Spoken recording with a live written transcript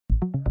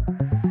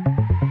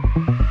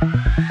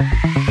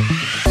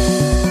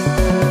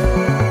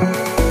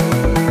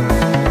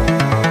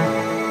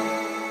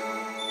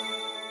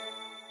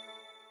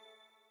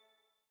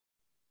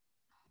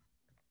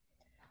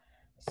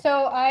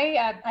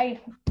I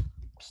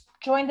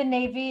joined the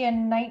Navy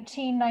in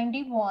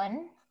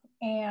 1991,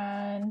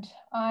 and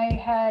I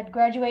had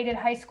graduated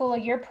high school a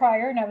year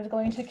prior, and I was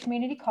going to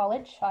community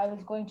college. I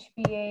was going to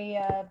be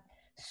a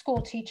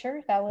school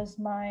teacher. That was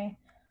my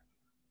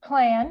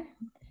plan,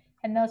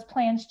 and those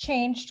plans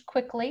changed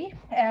quickly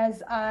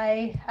as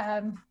I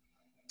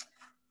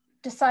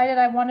decided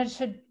I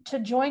wanted to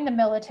join the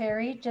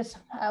military. Just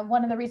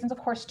one of the reasons, of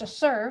course, to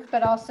serve,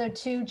 but also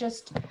to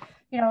just,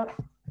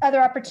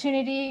 other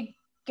opportunity,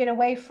 get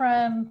away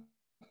from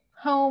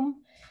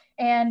home.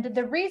 And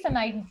the reason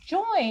I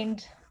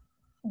joined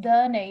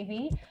the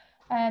Navy,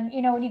 when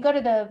you go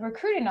to the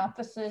recruiting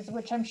offices,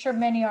 which I'm sure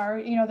many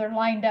are, they're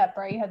lined up,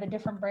 right? You have the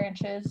different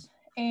branches,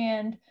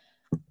 and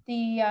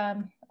the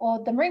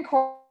Marine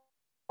Corps,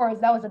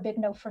 that was a big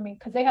no for me,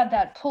 because they had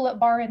that pull-up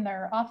bar in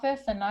their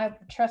office, and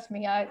trust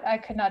me, I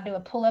could not do a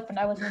pull-up, and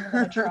I wasn't even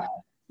going to try.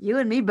 You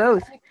and me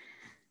both.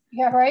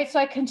 Yeah, right. So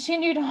I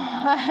continued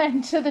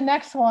on to the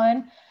next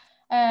one.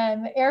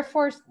 Air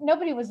Force,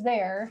 nobody was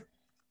there.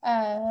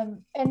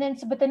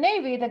 But the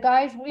Navy, the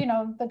guys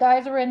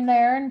were in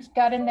there and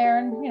got in there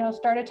and,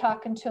 started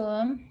talking to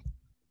them.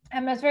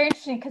 And it was very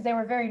interesting because they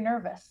were very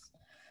nervous.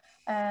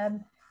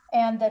 And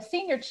the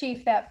senior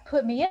chief that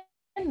put me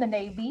in the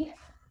Navy,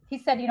 he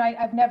said,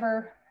 I've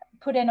never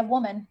put in a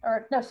woman,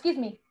 he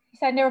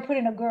said, I never put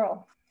in a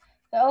girl.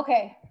 So,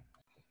 okay.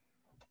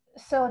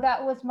 So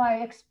that was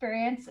my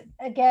experience.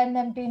 Again,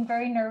 them being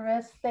very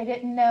nervous. They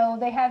didn't know,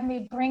 they had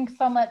me bring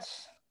so much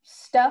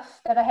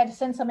stuff that I had to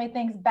send so many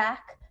things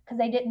back because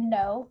they didn't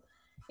know,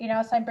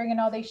 so I'm bringing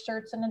all these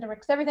shirts and underwear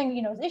because everything,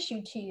 is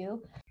issued to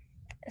you.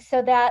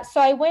 So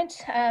I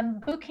went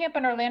boot camp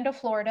in Orlando,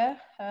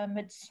 Florida.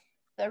 It's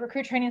the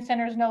recruit training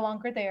center is no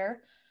longer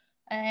there.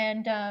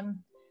 And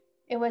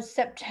it was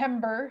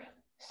September,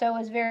 so it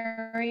was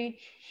very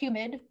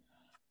humid,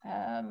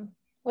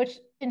 which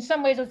in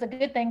some ways was a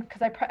good thing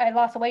because I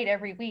lost weight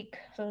every week.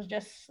 So it was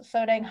just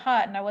so dang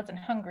hot and I wasn't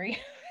hungry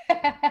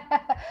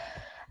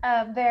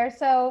there.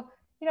 So,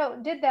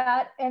 did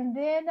that. And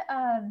then,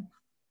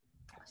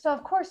 so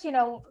of course,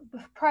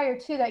 prior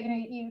to that,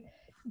 you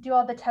do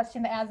all the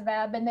testing, the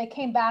ASVAB, and they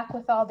came back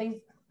with all these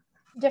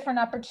different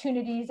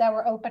opportunities that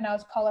were open, I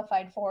was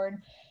qualified for.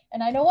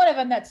 And I know one of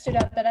them that stood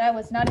out that I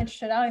was not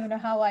interested. I don't even know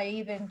how I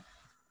even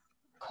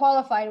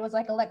qualified. It was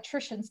like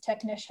electrician's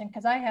technician,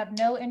 because I have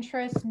no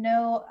interest.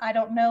 I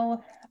don't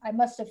know. I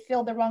must have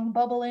filled the wrong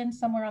bubble in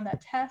somewhere on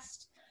that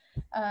test.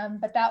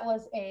 But that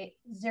was a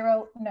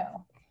 0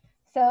 no.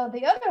 So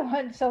the other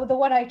one, the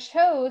one I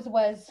chose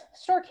was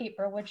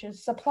storekeeper, which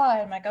is supply.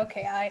 I'm like,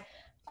 okay,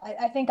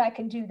 I think I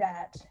can do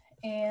that.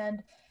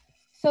 And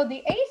so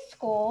the ACE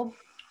school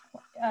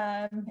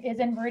is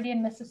in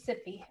Meridian,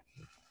 Mississippi.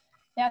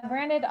 Now,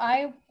 granted,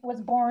 I was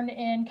born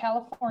in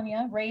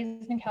California,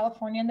 raised in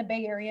California in the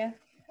Bay Area.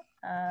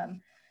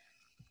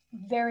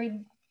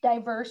 Very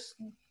diverse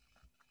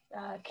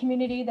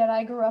community that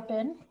I grew up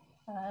in.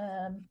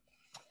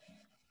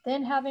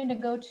 Then having to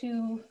go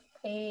to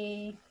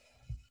a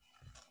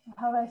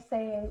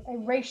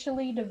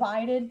racially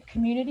divided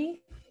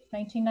community,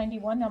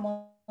 1991,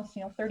 almost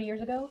 30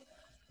 years ago,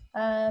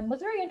 was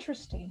very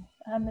interesting.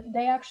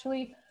 They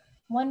actually,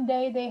 one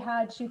day they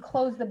had to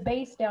close the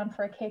base down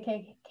for a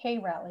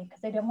KKK rally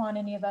because they didn't want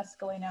any of us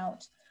going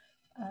out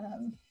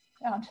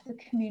into the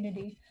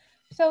community.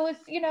 So it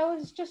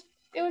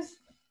was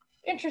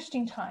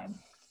interesting time.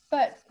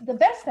 But the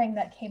best thing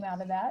that came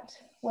out of that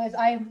was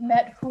I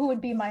met who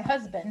would be my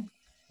husband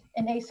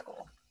in A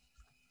school.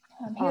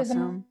 He was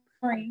a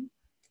Marine,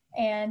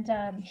 and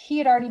he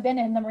had already been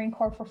in the Marine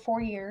Corps for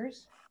 4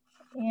 years,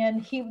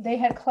 and they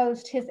had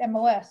closed his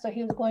MOS, so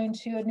he was going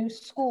to a new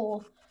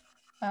school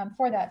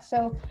for that.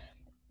 So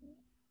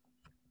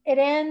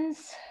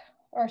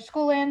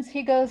school ends,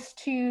 he goes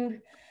to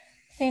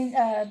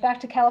back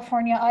to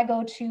California. I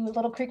go to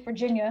Little Creek,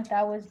 Virginia.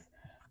 That was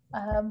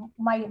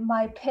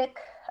my pick,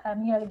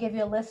 to give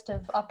you a list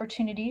of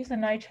opportunities,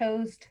 and I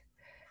chose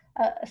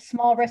a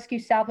small rescue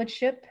salvage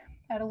ship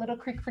out of Little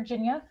Creek,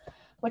 Virginia,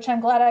 which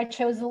I'm glad I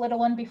chose the little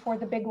one before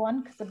the big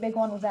one, because the big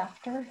one was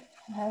after.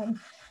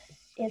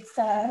 It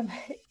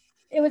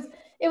was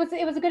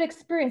a good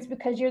experience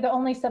because you're the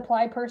only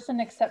supply person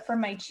except for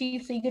my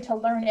chief, so you get to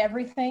learn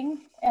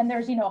everything. And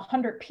there's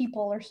 100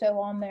 people or so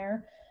on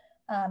there,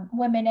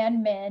 women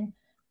and men.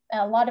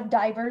 A lot of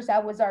divers.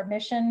 That was our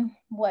mission,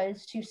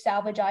 was to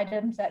salvage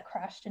items that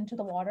crashed into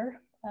the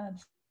water.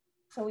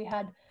 So we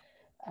had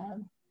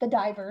the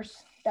divers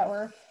that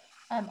were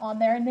on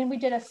there, and then we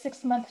did a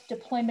 6-month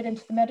deployment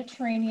into the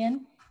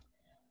Mediterranean.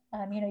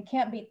 You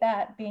can't beat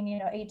that, being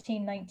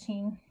 18,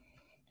 19.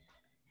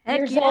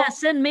 Heck yeah,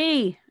 send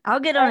me.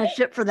 I'll get on a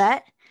ship for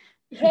that.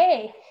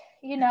 Hey,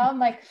 I'm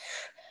like,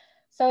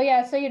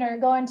 you're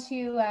going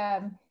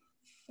to,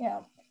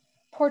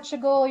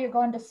 Portugal, you're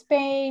going to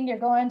Spain, you're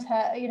going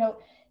to,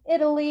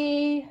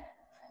 Italy,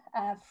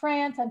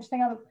 France. I'm just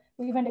thinking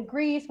we went to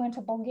Greece, went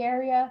to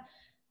Bulgaria.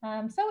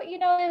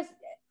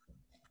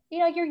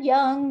 You're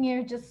young,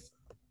 you're just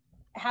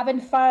having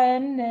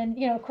fun and,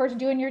 of course,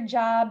 doing your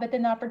job, but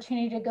then the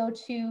opportunity to go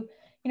to,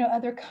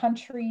 other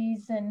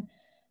countries. And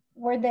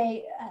where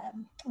they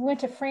went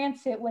to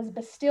France, it was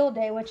Bastille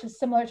Day, which is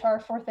similar to our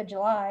 4th of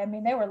July. I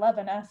mean, they were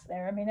loving us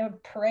there. I mean, they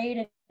would parade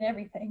and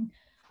everything.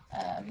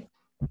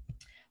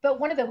 But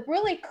one of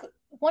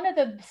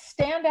the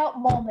standout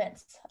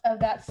moments of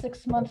that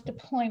 6-month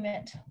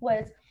deployment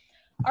was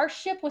our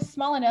ship was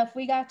small enough,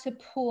 we got to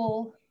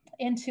pull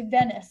into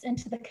Venice,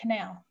 into the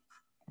canal.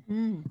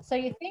 So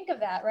you think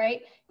of that,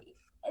 right?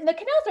 And the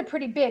canals are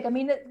pretty big. I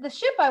mean, the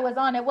ship I was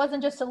on, it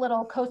wasn't just a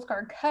little Coast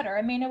Guard cutter.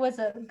 I mean, it was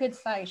a good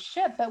sized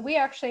ship, but we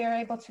actually are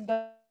able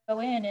to go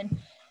in and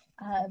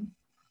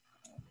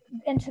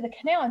into the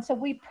canal. And so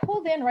we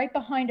pulled in right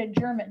behind a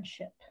German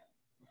ship.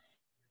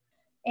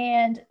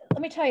 And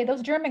let me tell you,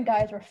 those German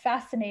guys were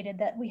fascinated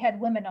that we had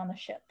women on the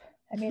ship.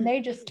 I mean,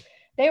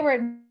 they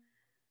were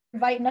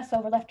inviting us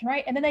over left and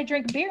right. And then they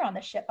drink beer on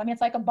the ship. I mean,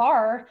 it's like a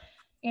bar,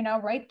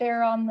 right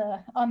there on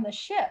the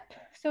ship.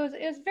 So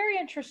it was very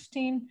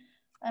interesting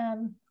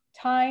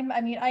time.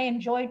 I mean, I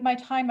enjoyed my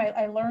time.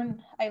 I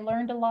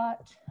learned a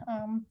lot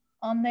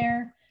on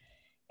there.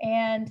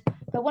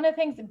 But one of the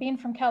things, being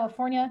from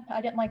California,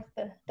 I didn't like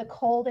the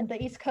cold, and the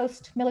East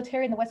Coast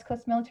military and the West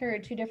Coast military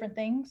are two different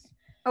things.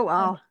 Oh,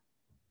 wow.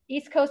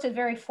 East Coast is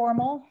very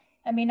formal.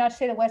 I mean, not to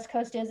say the West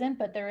Coast isn't,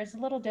 but there is a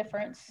little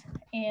difference.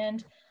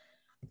 And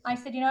I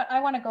said, I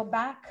want to go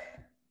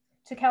back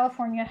to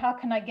California. How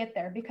can I get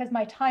there? Because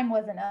my time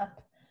wasn't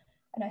up.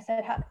 And I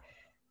said,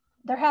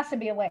 there has to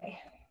be a way.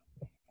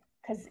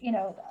 Because,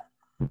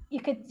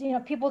 you could,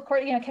 people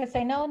could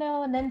say,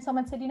 no. And then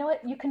someone said, you know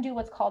what, you can do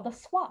what's called a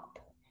swap.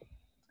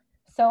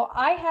 So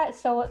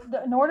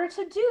in order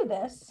to do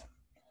this,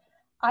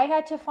 I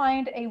had to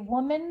find a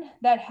woman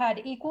that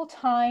had equal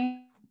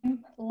time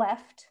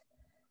left,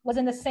 was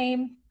in the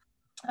same,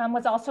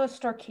 was also a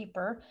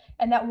storekeeper,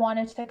 and that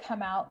wanted to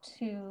come out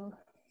to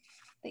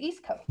the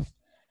East Coast.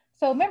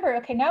 So remember,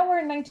 okay, now we're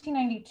in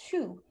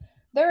 1992.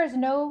 There is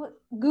no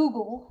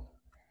Google.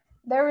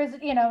 There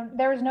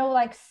is no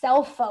like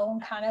cell phone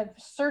kind of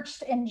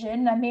search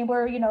engine. I mean,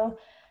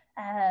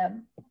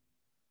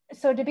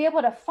 so to be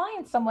able to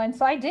find someone,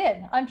 so I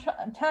did. I'm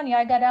telling you,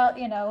 I got out,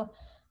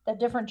 the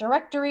different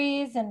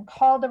directories and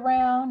called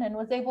around and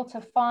was able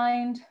to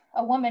find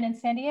a woman in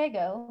San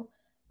Diego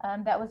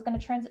that was going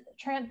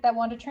to that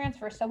wanted to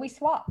transfer. So we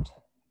swapped.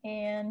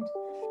 And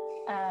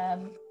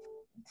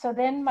so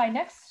then my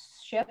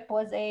next ship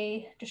was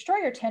a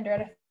destroyer tender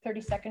at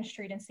 32nd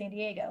Street in San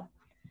Diego.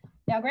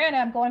 Now, granted,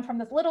 I'm going from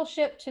this little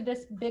ship to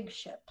this big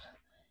ship.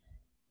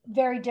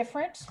 Very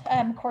different.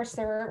 Of course,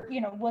 there are,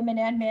 women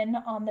and men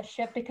on the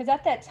ship, because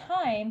at that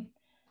time,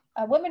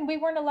 women, we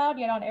weren't allowed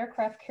yet on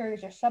aircraft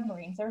carriers or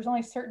submarines. There was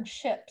only certain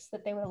ships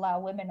that they would allow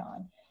women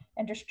on,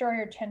 and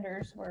destroyer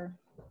tenders were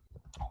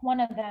one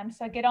of them.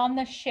 So I get on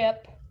the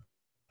ship,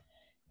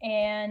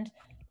 and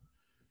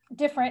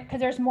different, because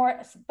there's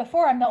more.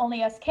 Before, I'm the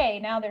only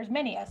SK. Now there's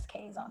many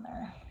SKs on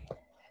there.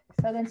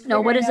 So then,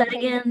 no, what is that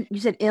again? You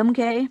said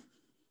MK?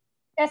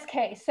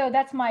 SK. So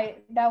that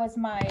was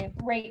my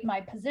rate,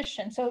 my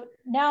position. So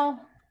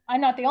now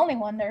I'm not the only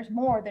one. There's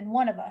more than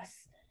one of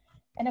us.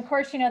 And of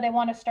course, they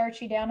want to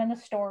start you down in the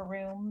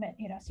storeroom,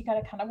 so you got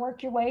to kind of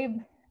work your way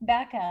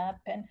back up.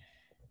 And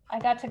I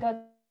got to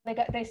go,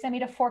 they sent me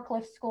to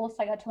forklift school. So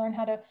I got to learn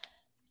how to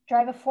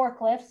drive a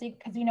forklift,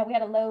 because, we had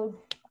to load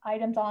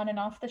items on and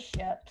off the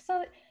ship.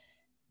 So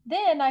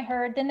then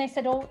they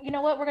said, oh, you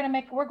know what, we're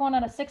going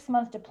on a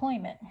 6-month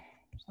deployment.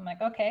 So I'm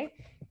like, okay.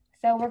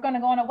 So we're going to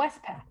go on a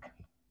Westpac.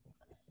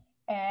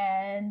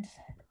 And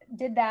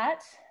did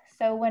that.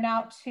 So went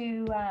out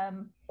to,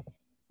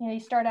 you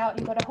start out,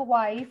 you go to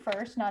Hawaii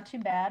first, not too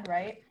bad,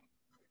 right?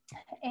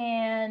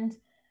 And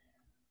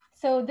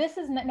so this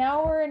is,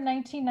 now we're in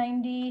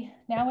 1990.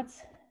 Now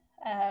it's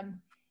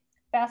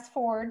fast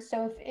forward.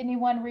 So if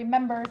anyone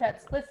remembers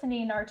that's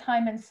listening, our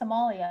time in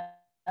Somalia,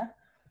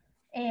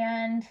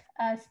 and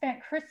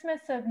spent Christmas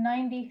of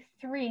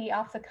 93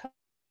 off the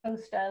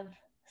coast of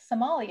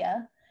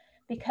Somalia,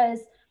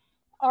 because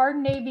our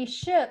Navy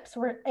ships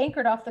were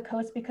anchored off the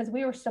coast because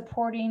we were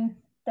supporting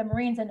the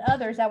Marines and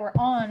others that were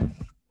on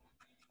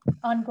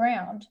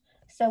ground.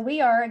 So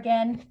we are,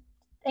 again,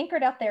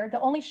 anchored out there,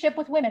 the only ship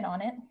with women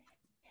on it.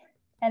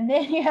 And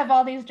then you have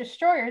all these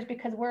destroyers,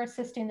 because we're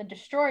assisting the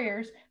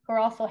destroyers who are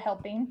also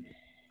helping.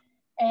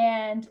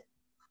 And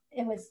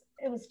it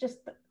was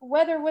just, the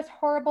weather was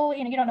horrible.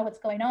 You don't know what's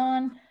going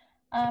on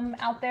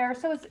out there.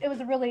 So it was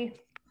a really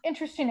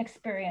interesting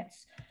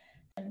experience.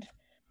 And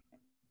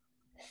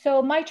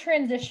so my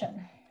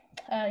transition,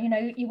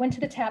 you went to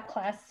the TAP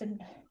class,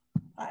 and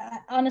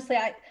honestly,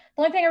 the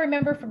only thing I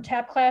remember from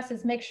TAP class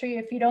is make sure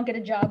if you don't get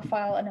a job,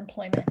 file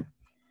unemployment.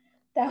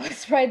 That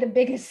was probably the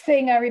biggest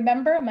thing I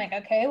remember. I'm like,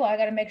 okay, well, I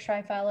got to make sure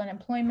I file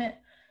unemployment.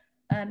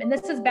 And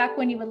this is back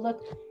when you would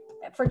look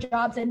for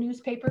jobs in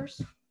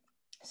newspapers.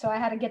 So I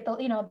had to get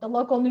the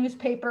local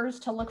newspapers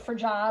to look for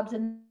jobs,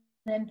 and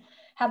then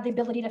have the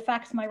ability to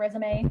fax my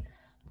resume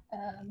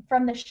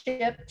from the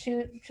ship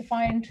to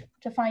find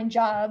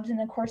jobs,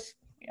 and of course,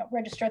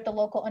 register at the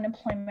local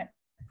unemployment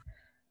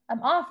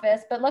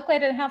office, but luckily I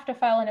didn't have to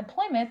file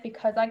unemployment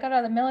because I got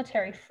out of the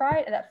military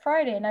that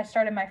Friday and I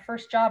started my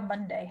first job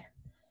Monday.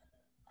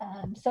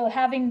 So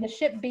having the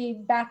ship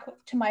be back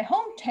to my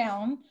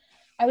hometown,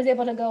 I was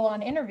able to go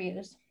on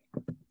interviews.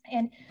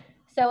 And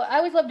so I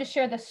always love to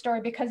share this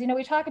story because,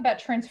 we talk about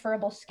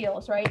transferable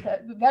skills, right?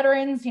 The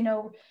veterans,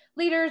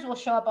 leaders will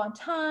show up on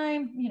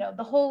time,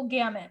 the whole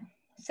gamut.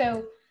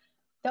 So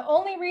the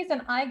only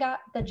reason I got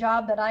the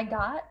job that I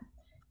got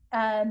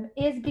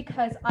is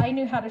because I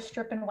knew how to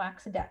strip and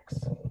wax decks.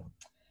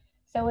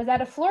 So I was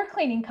at a floor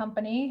cleaning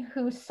company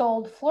who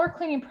sold floor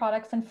cleaning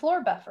products and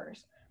floor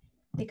buffers,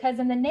 because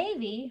in the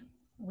Navy,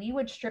 we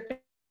would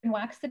strip and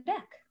wax the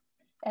deck.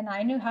 And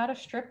I knew how to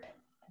strip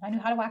and I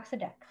knew how to wax a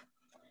deck.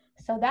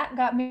 So that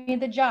got me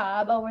the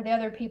job over the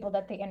other people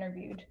that they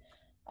interviewed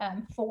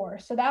for.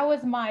 So that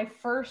was my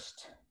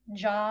first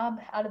job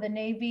out of the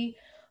Navy,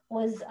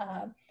 was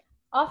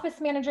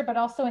office manager, but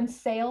also in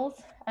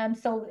sales.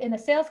 So in the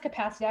sales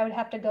capacity, I would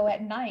have to go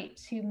at night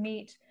to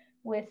meet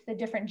with the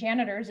different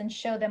janitors and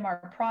show them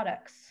our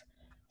products.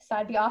 So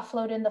I'd be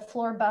offloading the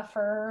floor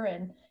buffer,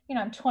 and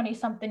I'm 20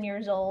 something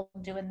years old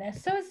doing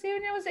this. So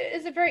it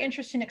was a very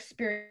interesting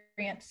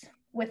experience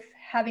with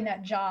having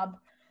that job.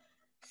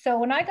 So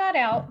when I got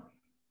out,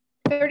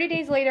 30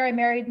 days later, I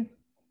married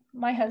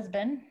my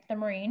husband, the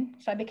Marine.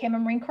 So I became a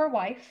Marine Corps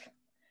wife.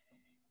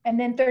 And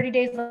then 30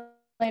 days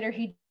later,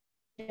 he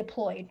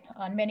deployed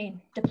on many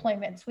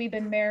deployments. We've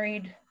been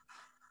married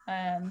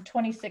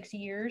 26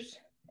 years,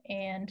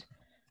 and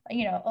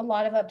a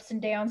lot of ups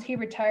and downs. He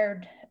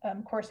retired,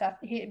 of course,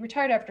 he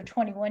retired after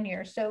 21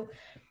 years. So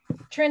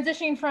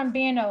transitioning from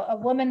being a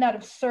woman that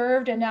have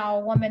served and now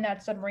a woman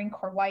that's a Marine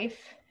Corps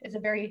wife is a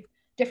very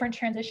different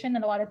transition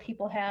than a lot of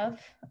people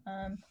have,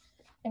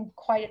 and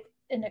quite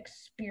an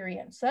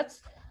experience. So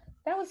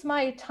that was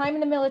my time in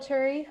the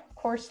military, of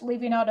course,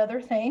 leaving out other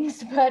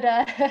things, but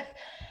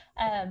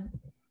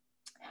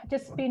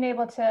just being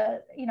able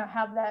to,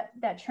 have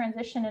that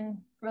transition and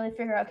really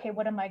figure out, okay,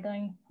 what am I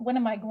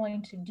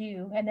going to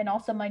do? And then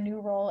also my new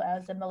role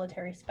as a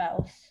military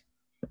spouse.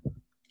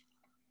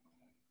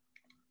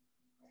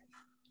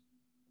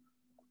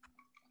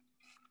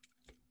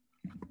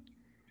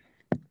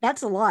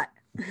 That's a lot.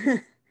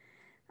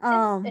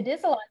 It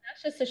is a lot.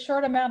 That's just a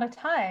short amount of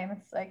time.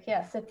 It's like,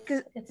 yes,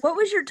 it's. What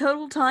was your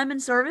total time in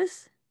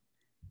service?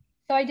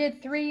 So I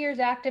did 3 years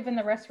active and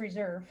the rest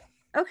reserve.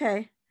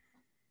 Okay.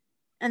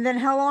 And then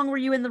how long were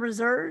you in the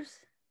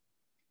reserves?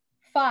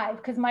 5,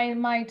 because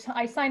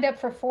I signed up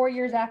for 4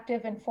 years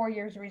active and 4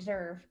 years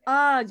reserve.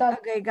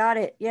 Okay, got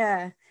it.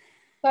 Yeah.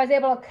 So I was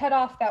able to cut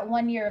off that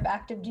 1 year of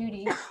active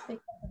duty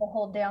because of the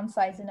whole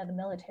downsizing of the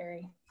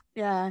military.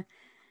 Yeah.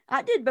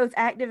 I did both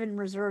active and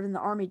reserve in the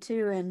Army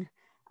too, and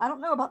I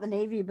don't know about the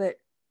Navy, but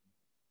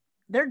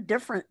they're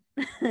different.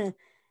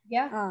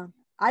 Yeah.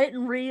 I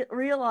didn't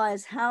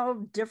realize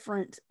how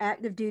different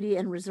active duty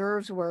and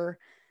reserves were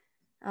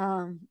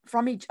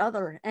from each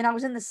other, and I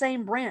was in the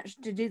same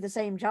branch to do the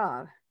same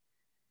job.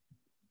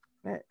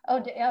 But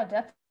yeah,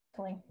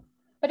 definitely.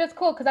 But it's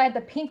cool because I had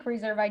the pink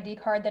reserve ID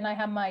card, then I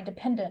have my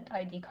dependent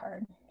ID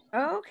card.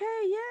 Okay,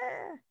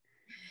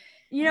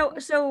 yeah.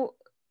 So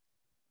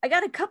I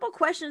got a couple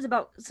questions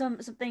about some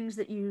things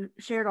that you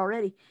shared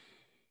already.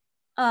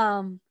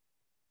 I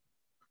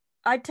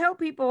tell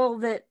people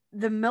that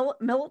the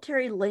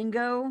military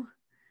lingo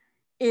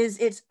is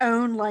its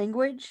own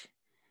language,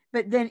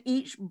 but then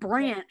each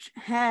branch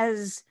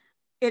has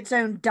its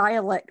own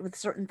dialect with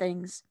certain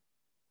things.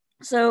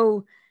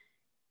 So,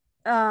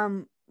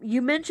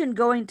 you mentioned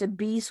going to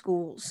B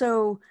school.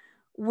 So,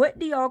 what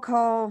do y'all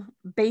call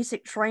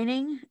basic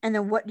training, and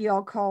then what do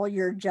y'all call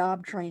your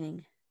job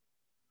training?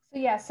 So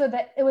yeah, so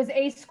that it was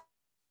A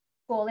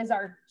school is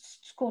our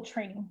school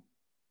training.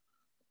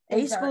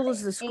 A school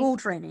is the school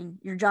training,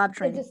 your job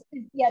training.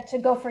 To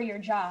go for your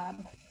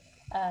job,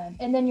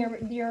 and then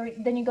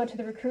then you go to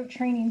the recruit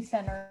training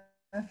center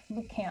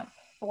boot camp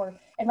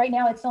and right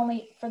now it's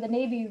only for the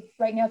Navy.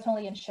 Right now it's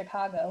only in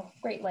Chicago,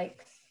 Great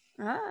Lakes.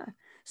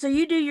 So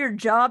you do your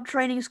job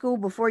training school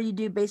before you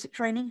do basic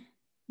training?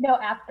 No,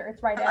 after.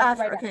 It's right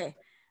after. Right okay.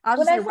 I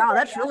was gonna say, wow,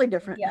 that's really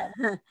different.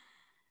 Yeah.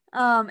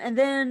 And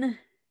then,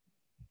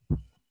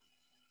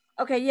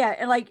 okay, yeah,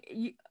 and like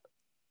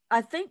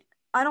I think,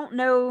 I don't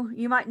know,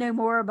 you might know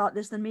more about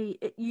this than me.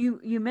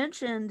 You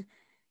mentioned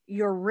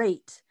your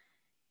rate.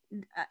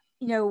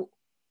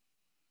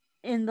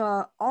 In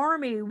the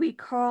Army, we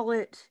call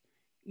it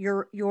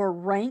your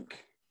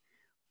rank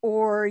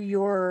or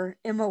your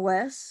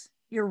MOS.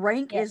 Your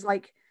rank is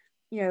like,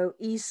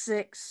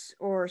 E6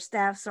 or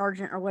staff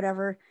sergeant or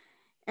whatever.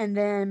 And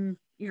then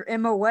your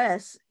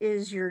MOS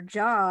is your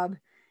job.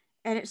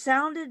 And it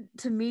sounded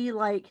to me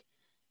like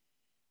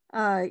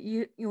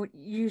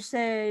you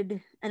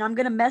said, and I'm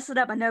gonna mess it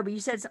up, I know, but you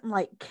said something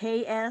like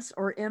KS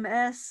or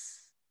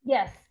MS.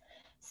 Yes.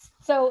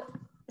 So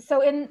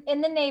in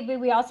the Navy,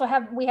 we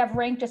have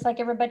rank just like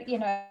everybody,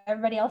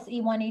 everybody else,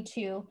 E1,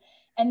 E2,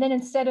 and then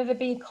instead of it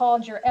being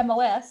called your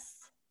MOS,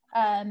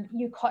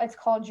 it's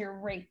called your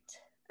rate.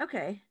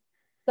 Okay.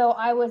 So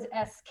I was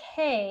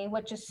SK,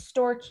 which is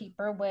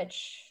storekeeper,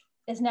 which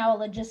is now a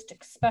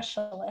logistics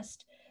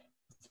specialist.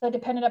 So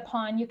dependent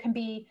upon, you can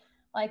be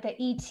like a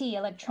ET,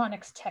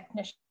 electronics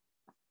technician,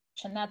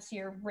 that's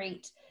your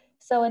rate.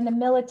 So in the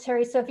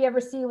military, so if you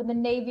ever see with the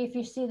Navy, if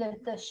you see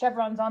the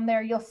chevrons on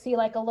there, you'll see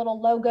like a little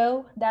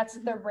logo. That's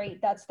their rate,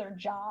 that's their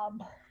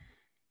job.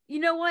 You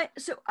know what?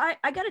 So I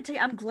got to tell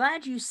you, I'm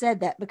glad you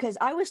said that, because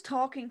I was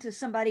talking to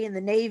somebody in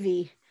the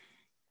Navy,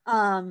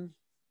 um,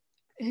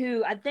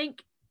 who I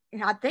think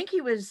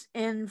he was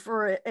in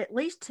for at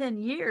least 10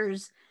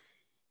 years.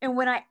 And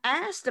when I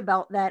asked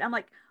about that, I'm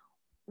like,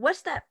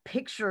 what's that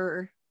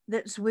picture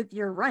that's with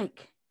your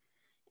rank?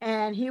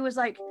 And he was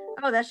like,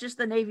 oh, that's just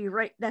the Navy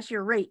rate. That's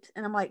your rate.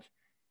 And I'm like,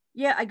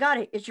 yeah, I got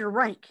it. It's your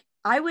rank.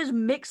 I was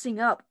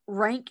mixing up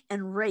rank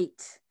and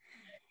rate.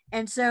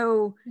 And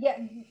so Yeah,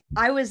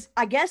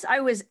 I guess I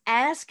was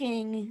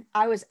asking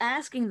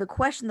the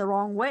question the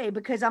wrong way,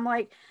 because I'm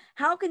like,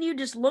 how can you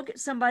just look at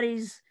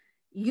somebody's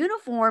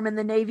uniform in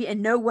the Navy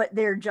and know what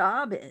their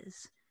job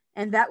is?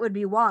 And that would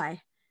be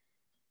why.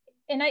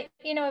 and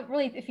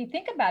really, if you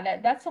think about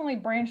it, that's the only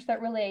branch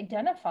that really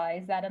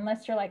identifies that,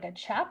 unless you're like a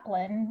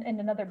chaplain in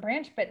another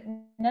branch. But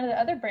none of the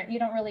other branch, you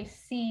don't really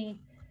see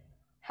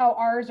how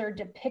ours are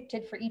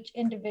depicted for each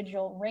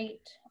individual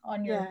rate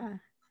on your Yeah.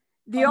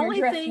 The only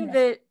dress thing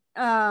uniform.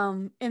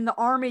 that in the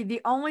Army,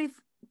 the only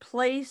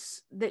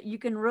place that you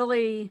can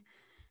really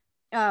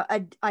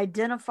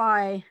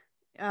identify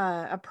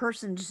a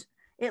person's,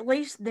 at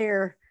least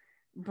their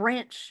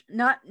branch,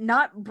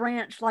 not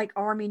branch like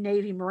Army,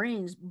 Navy,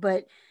 Marines,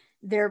 but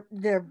their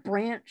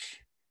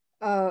branch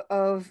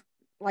of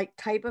like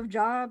type of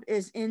job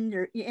is in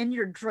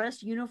your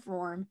dress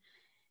uniform.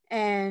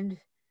 And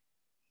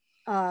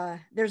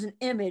there's an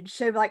image,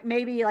 so like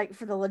maybe like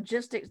for the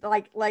logistics,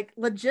 like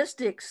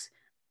logistics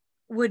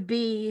would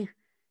be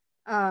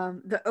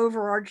the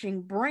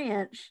overarching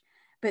branch,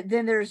 but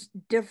then there's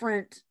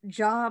different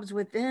jobs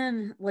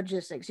within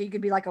logistics. So you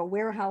could be like a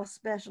warehouse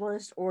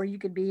specialist, or you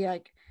could be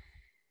like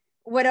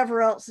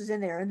whatever else is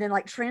in there. And then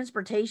like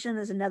transportation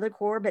is another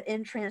core, but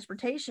in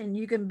transportation,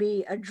 you can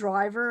be a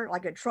driver,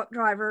 like a truck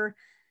driver,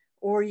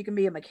 or you can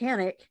be a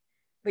mechanic,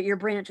 but your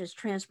branch is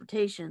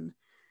transportation.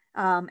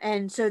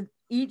 And so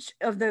each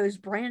of those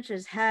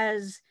branches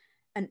has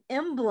an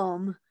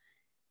emblem,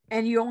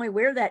 and you only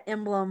wear that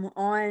emblem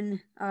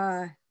on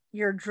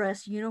your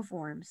dress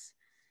uniforms.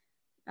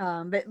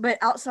 But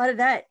outside of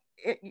that,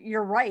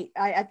 you're right.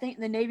 I think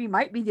the Navy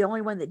might be the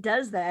only one that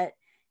does that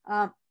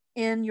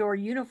in your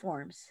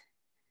uniforms.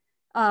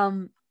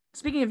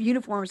 Speaking of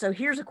uniforms, so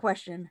here's a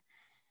question.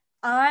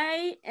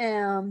 I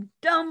am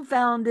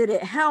dumbfounded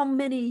at how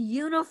many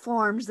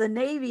uniforms the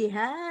Navy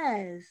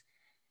has.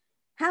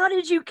 How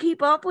did you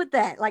keep up with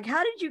that? Like,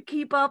 how did you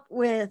keep up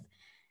with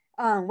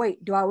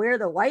wait, do I wear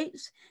the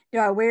whites? Do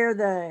I wear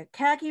the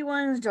khaki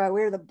ones? Do I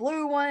wear the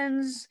blue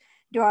ones?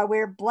 Do I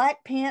wear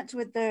black pants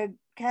with the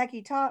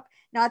khaki top?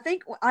 Now, I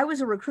think I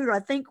was a recruiter. I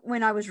think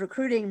when I was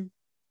recruiting,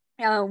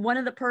 one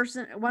of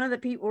the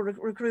people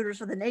recruiters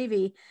for the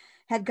Navy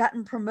had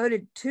gotten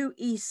promoted to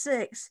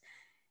E6,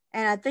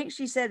 and I think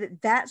she said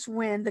that that's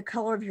when the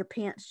color of your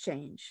pants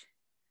change.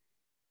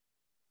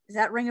 Does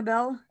that ring a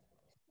bell?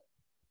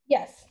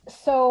 Yes.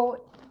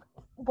 So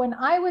when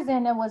I was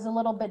in, it was a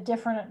little bit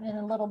different and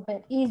a little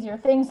bit easier.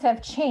 Things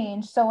have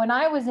changed. So when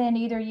I was in,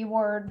 either you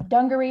wore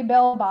dungaree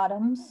bell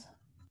bottoms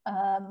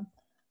um,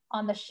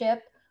 on the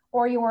ship,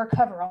 or you wore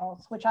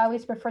coveralls, which I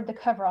always preferred the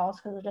coveralls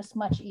because they're just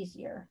much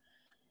easier.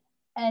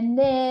 And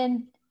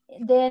then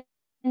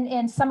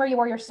in summer you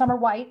wore your summer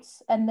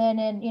whites, and then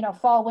in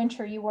fall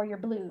winter you wore your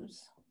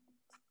blues.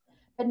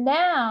 But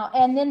now,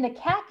 and then the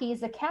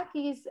khakis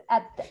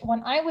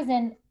when I was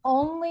in,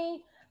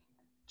 only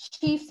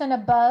chiefs and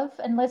above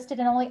enlisted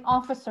and only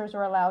officers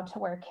are allowed to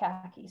wear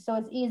khaki. So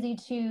it's easy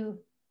to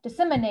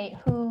disseminate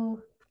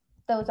who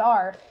those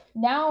are.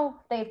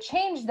 Now they've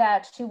changed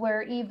that to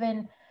where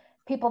even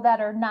people that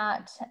are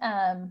not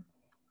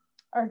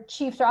or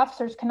chiefs or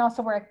officers can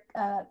also wear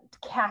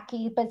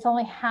khaki, but it's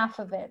only half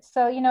of it.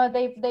 So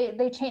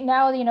they change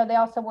now. They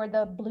also wear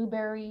the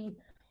blueberry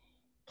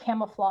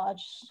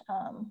camouflage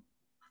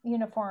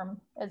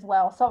uniform as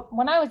well. So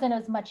when I was in, it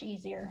was much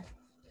easier.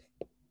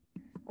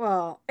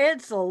 Well,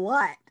 it's a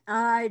lot.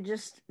 I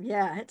just,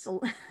 yeah, it's a,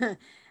 and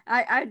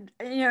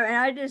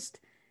I just,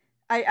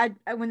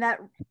 when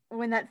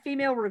that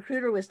female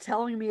recruiter was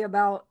telling me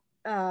about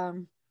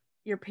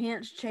your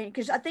pants change,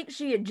 because I think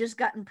she had just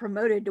gotten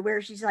promoted to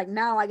where she's like,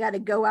 now I got to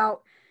go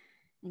out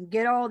and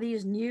get all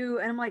these new,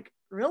 and I'm like,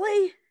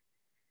 really?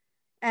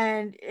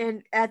 And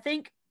I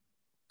think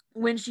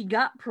when she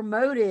got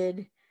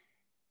promoted,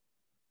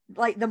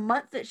 like the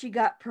month that she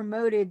got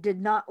promoted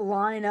did not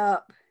line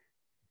up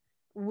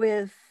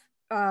with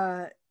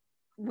uh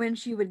when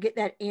she would get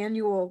that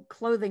annual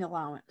clothing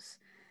allowance.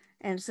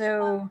 And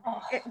so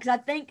Oh, because I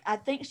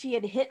think she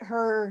had hit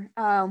her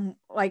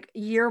like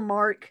year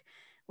mark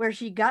where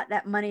she got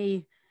that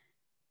money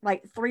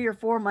like 3 or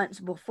 4 months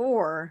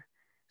before.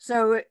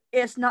 So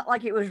it's not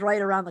like it was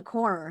right around the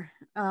corner.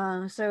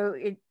 So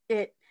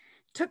it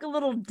took a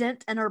little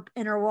dent in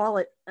her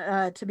wallet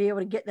to be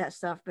able to get that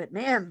stuff. But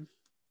man,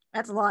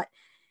 that's a lot.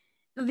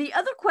 The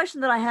other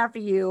question that I have for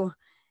you,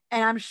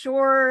 and I'm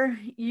sure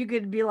you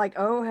could be like,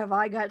 "Oh, have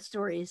I got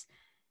stories?"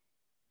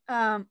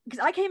 Because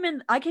I came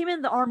in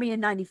the army in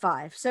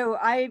 '95, so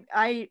I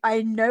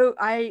know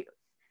I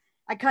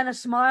kind of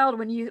smiled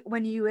when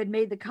you had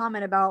made the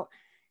comment about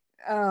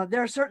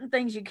there are certain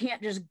things you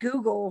can't just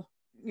Google,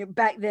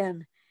 back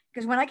then.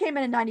 Because when I came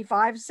in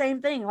 '95,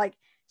 same thing, like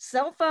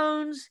cell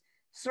phones,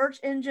 search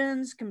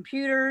engines,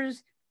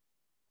 computers,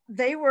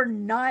 they were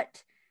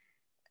not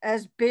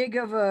as big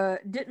of a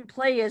didn't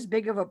play as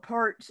big of a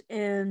part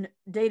in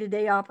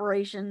day-to-day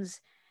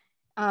operations,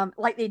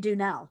 like they do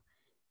now.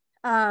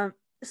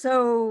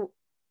 So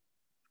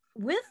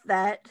with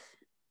that,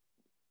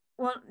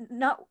 well,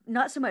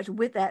 not so much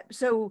with that.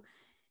 So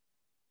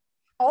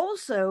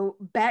also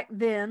back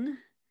then,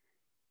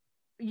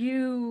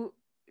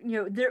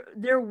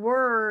 there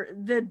were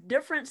the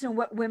difference in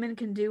what women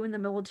can do in the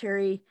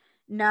military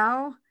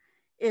now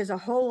is a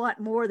whole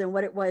lot more than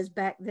what it was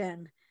back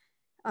then.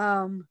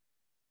 Um,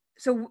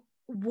 so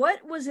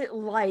what was it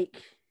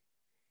like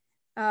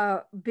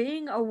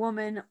being a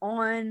woman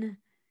on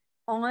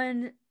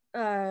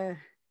uh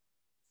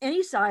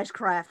any size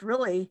craft,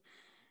 really,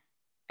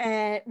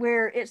 and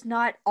where it's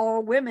not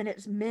all women,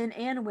 it's men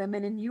and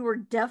women, and you were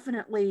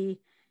definitely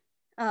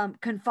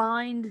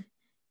confined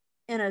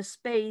in a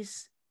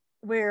space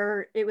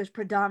where it was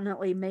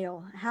predominantly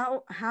male.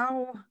 How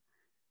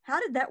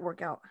did that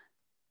work out?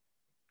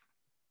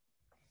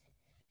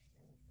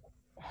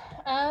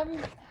 Um,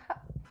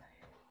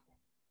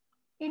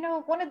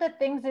 one of the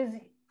things is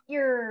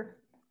you're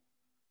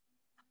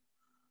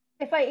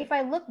if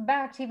I look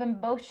back to even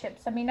both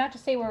ships, I mean, not to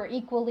say we were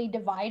equally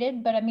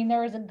divided, but I mean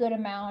there was a good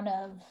amount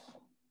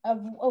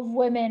of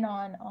women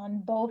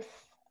on both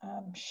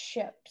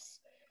ships.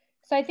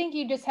 So I think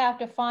you just have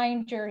to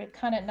find your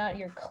kind of not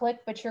your clique,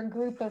 but your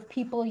group of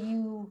people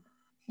you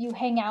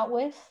hang out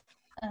with.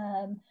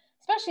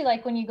 Especially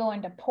like when you go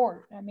into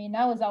port. I mean,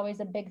 that was always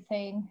a big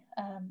thing.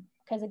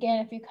 Because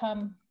again, if you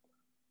come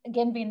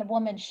again being the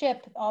woman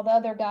ship, all the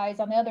other guys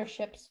on the other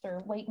ships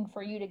are waiting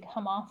for you to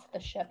come off the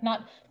ship.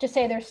 Not to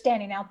say they're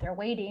standing out there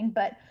waiting,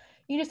 but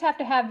you just have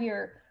to have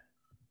your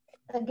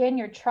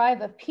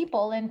tribe of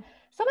people. And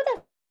some of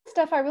that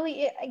stuff I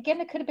really, again,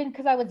 it could have been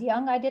because I was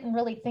young. I didn't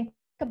really think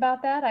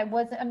about that. I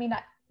wasn't, I mean,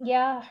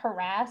 yeah,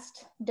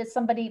 harassed. Did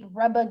somebody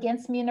rub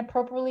against me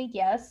inappropriately?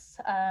 Yes.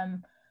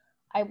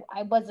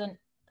 I wasn't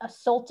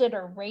assaulted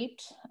or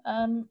raped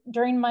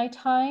during my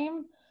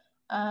time.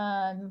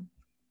 Um,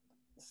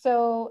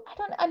 so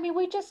I mean,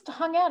 we just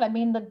hung out. I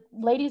mean, the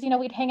ladies,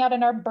 we'd hang out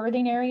in our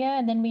berthing area,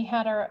 and then we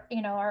had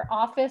our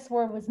office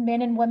where it was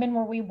men and women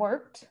where we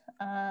worked,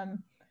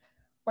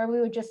 where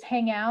we would just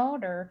hang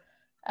out. Or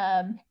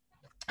um,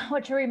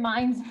 which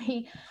reminds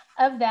me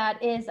of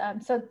that is,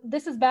 so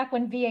this is back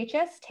when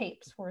VHS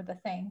tapes were the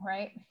thing,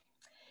 right?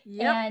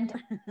 Yep. And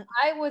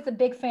I was a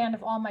big fan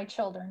of All My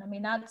Children. I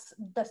mean, that's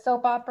the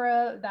soap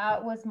opera,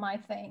 that was my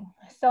thing.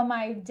 So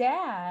my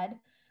dad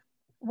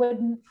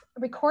would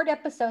record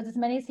episodes as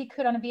many as he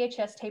could on a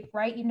VHS tape,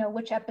 right?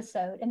 Which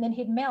episode, and then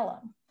he'd mail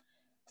them.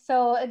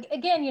 So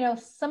again,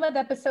 some of the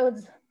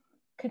episodes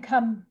could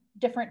come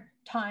different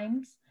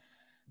times,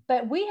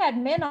 but we had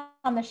men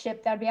on the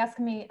ship that would be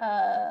asking me,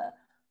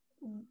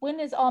 when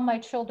is All My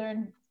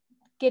Children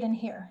get in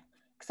here?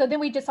 So then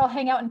we just all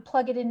hang out and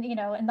plug it in,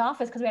 in the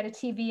office because we had a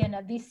TV and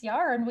a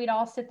VCR, and we'd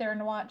all sit there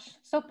and watch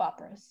soap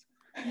operas.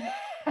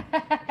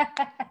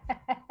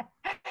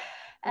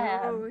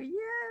 Oh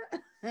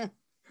yeah.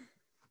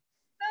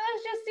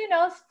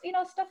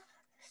 It's just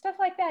stuff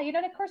like that.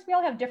 And of course we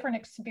all have different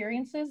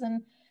experiences,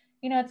 and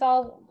it's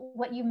all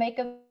what you make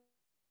of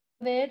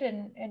it,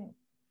 and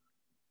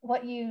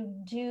what you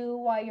do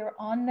while you're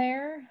on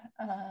there.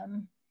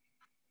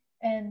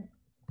 And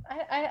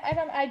I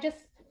don't I just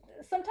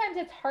sometimes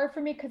it's hard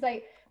for me because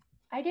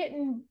I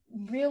didn't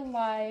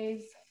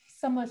realize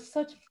some of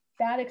such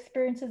bad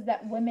experiences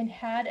that women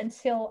had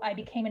until I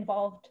became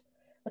involved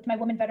with my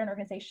women veteran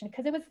organization,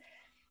 because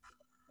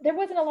there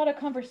wasn't a lot of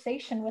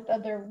conversation with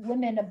other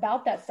women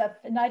about that stuff,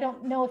 and I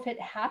don't know if it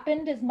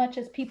happened as much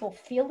as people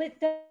feel it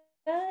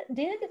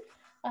did.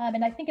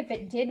 And I think if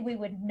it did, we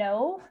would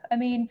know. I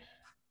mean,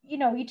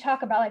 you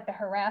talk about like the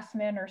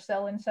harassment or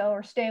so and so,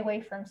 or stay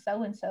away from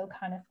so and so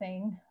kind of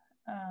thing,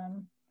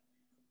 um,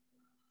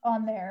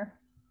 on there.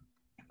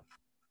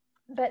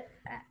 But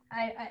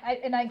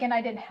and again,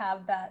 I didn't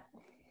have that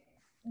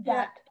Yeah.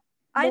 that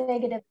I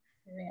negative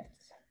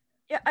experience.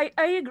 yeah,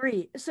 I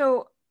agree.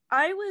 So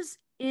I was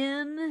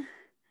in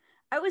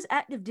I was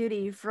active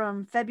duty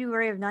from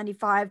February of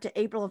 '95 to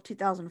April of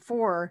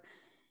 2004.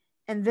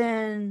 And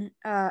then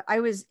I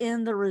was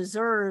in the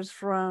reserves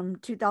from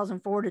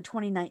 2004 to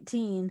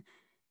 2019.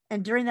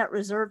 And during that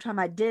reserve time,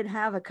 I did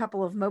have a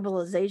couple of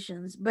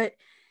mobilizations. But,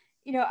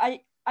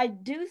 I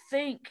do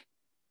think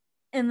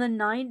in the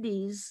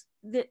 90s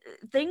that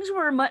things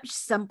were much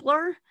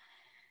simpler.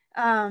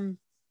 Um,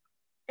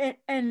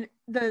 and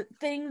the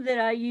thing that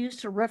I use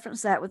to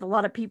reference that with a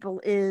lot of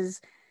people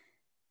is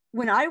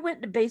when I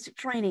went to basic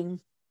training,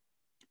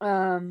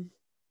 um,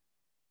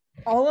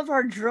 all of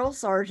our drill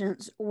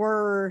sergeants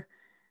were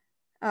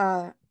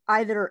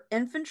either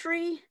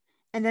infantry,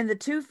 and then the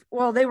two,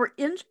 well, they were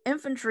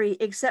infantry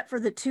except for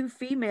the two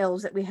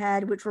females that we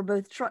had, which were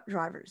both truck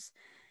drivers.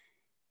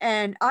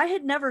 And I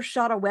had never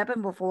shot a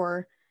weapon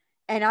before,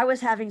 and I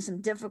was having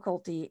some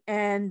difficulty.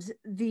 And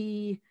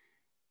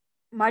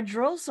my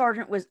drill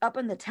sergeant was up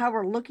in the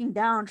tower looking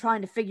down,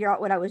 trying to figure out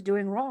what I was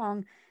doing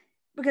wrong.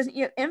 Because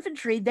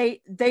infantry,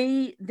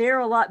 they're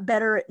a lot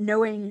better at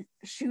knowing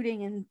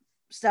shooting and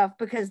stuff,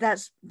 because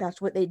that's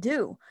what they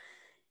do.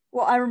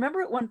 Well, I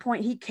remember at one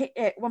point he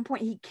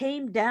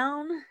came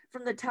down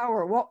from the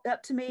tower, walked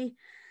up to me.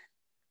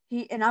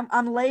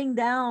 I'm laying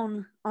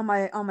down on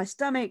my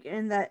stomach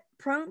in that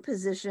prone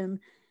position.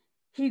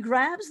 He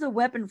grabs the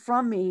weapon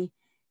from me,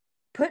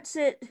 puts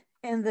it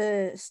in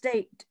the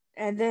stake,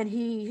 and then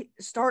he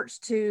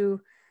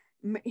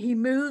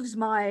moves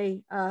my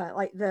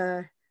like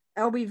the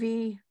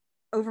LBV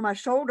over my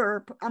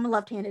shoulder. I'm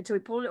left-handed, so he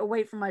pulled it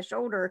away from my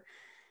shoulder,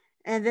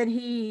 and then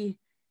he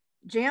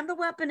jammed the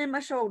weapon in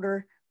my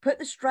shoulder, put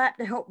the strap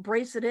to help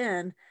brace it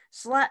in,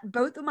 slapped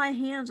both of my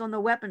hands on the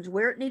weapons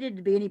where it needed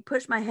to be, and he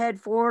pushed my head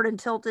forward and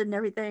tilted and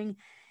everything,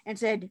 and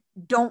said,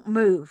 "Don't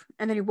move."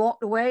 And then he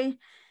walked away,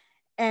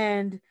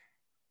 and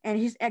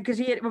he's, because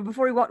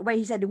before he walked away,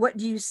 he said, "What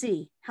do you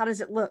see? How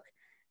does it look?"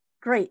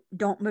 "Great,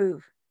 don't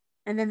move."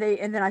 And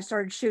then I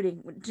started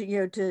shooting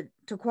to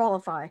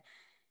qualify.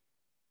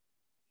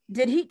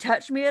 Did he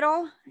touch me at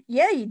all?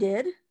 Yeah, he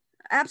did.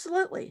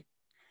 Absolutely.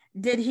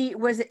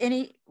 Was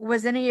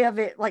any of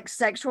it like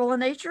sexual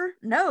in nature?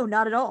 No,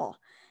 not at all.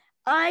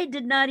 I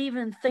did not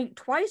even think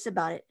twice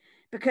about it,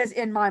 because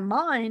in my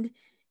mind,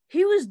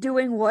 he was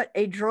doing what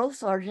a drill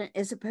sergeant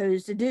is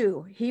supposed to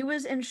do. He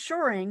was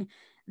ensuring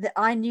that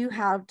I knew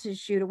how to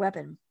shoot a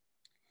weapon.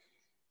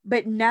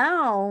 But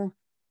now,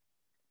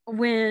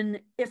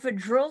 if a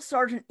drill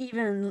sergeant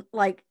even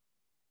like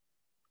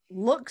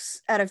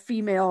looks at a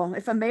female,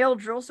 if a male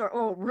drill sergeant,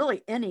 well,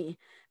 really any,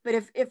 but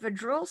if a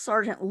drill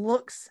sergeant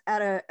looks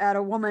at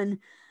a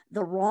woman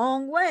the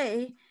wrong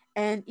way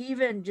and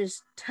even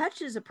just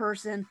touches a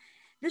person,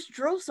 this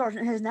drill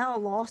sergeant has now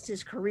lost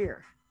his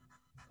career.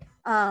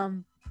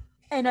 And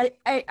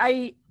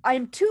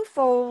I'm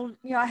twofold.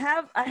 I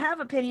have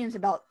opinions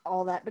about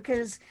all that,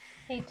 because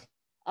I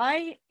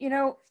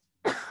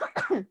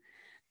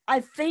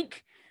I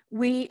think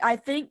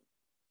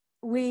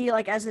we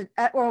like, as a,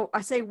 well,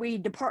 I say we,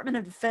 Department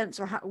of Defense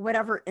or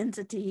whatever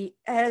entity,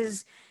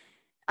 has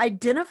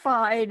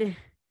identified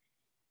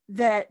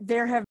that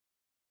there have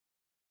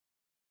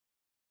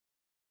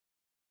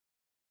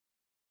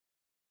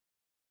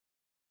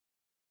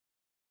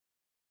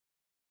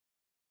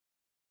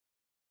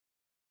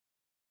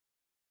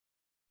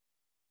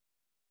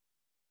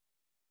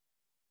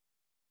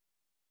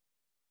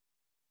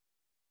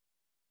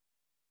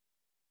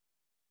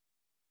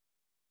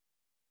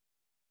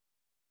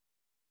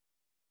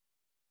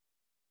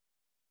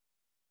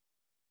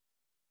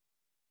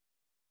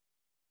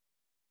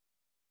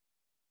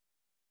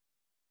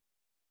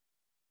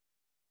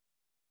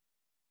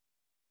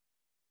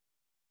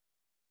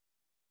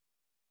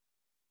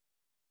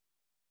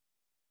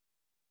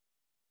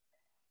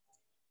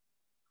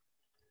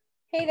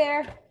Hey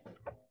there.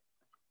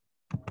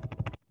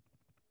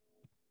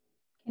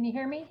 Can you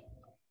hear me?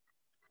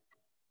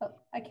 Oh,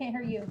 I can't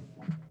hear you.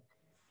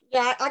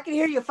 Yeah, I can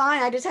hear you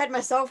fine. I just had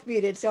myself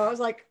muted, so I was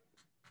like,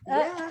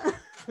 yeah.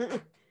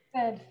 Good.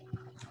 Well,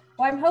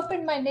 I'm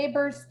hoping my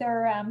neighbors,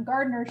 their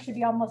gardeners should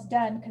be almost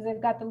done, because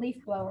they've got the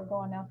leaf blower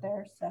going out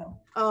there. So.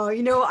 Oh,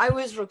 I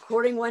was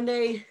recording one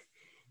day,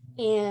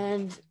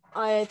 and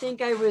I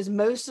think I was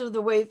most of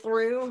the way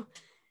through,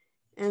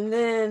 and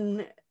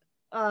then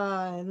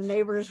the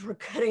neighbors were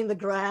cutting the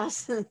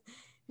grass, and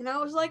I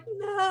was like,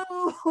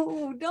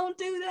 no, don't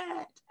do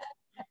that.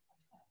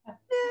 No.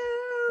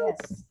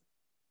 Yes.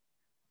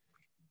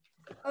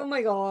 Oh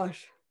my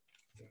gosh.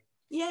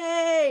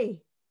 Yay.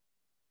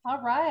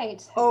 All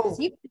right. Oh,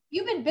 so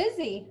you've been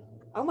busy.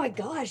 Oh my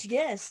gosh,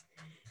 yes.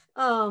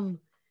 Yeah,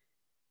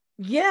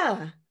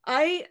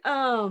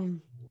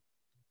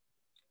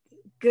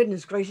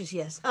 goodness gracious,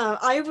 yes.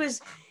 I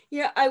was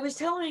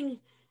telling,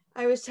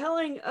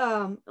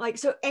 like,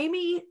 so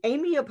Amy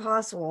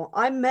Apostle,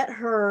 I met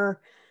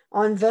her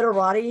on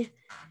Veterati,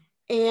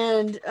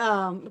 and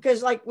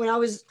because, like, when I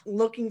was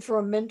looking for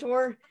a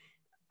mentor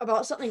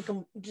about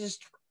something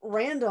just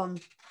random,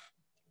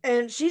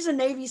 and she's a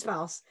Navy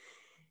spouse,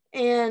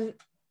 and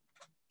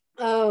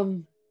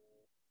I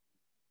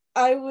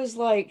was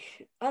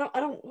like, I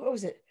don't, what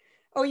was it?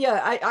 Oh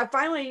yeah, I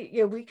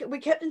finally, we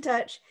kept in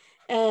touch,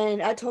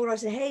 and I told her, I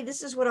said, hey,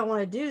 this is what I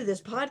want to do,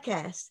 this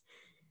podcast.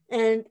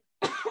 And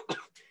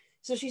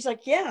so she's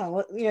like, yeah,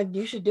 well,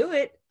 you should do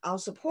it. I'll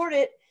support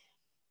it.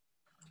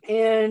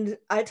 And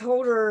I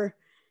told her,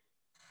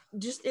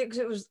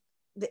 it was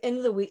the end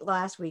of the week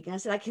last week, and I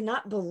said, I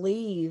cannot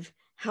believe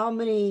how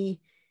many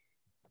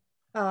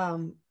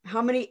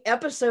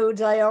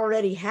episodes I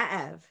already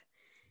have.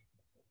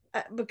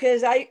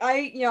 Because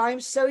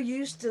I'm so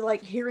used to,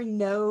 like, hearing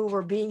no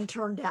or being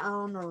turned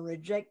down or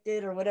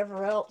rejected or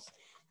whatever else,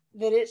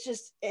 that it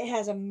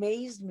has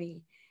amazed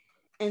me.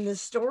 and the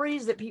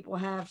stories that people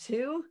have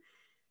too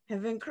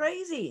have been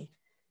crazy.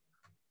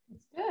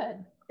 It's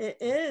good. It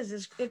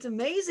is. It's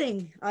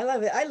amazing. I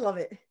love it. I love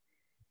it.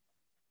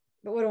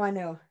 But what do I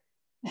know?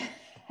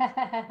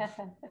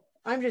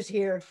 I'm just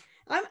here.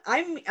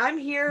 I'm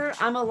here.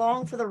 I'm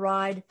along for the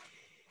ride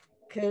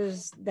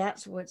because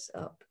that's what's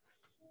up.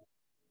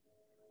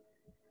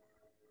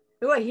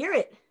 Oh, I hear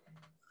it.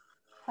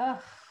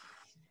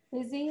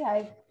 Busy.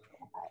 I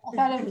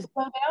thought it would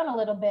slow down a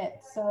little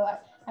bit. So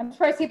I'm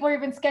surprised people are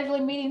even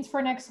scheduling meetings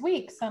for next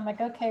week. So I'm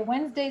like, okay,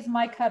 Wednesday's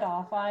my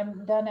cutoff.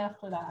 I'm done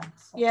after that.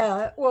 So.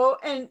 Yeah. Well,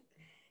 and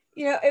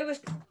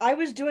I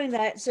was doing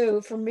that.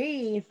 So for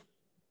me,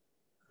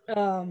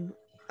 I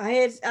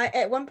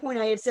at one point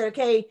I had said,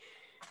 okay,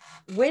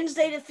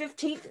 Wednesday the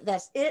 15th,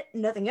 that's it,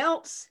 nothing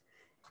else.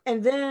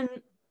 And then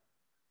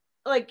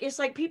like it's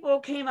like people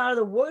came out of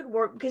the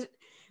woodwork because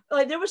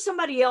like there was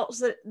somebody else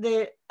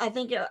that I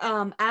think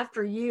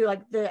after you,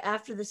 like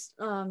after this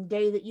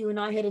day that you and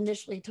I had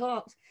initially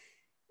talked,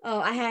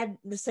 I had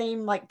the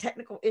same like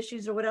technical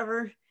issues or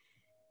whatever.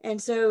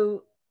 And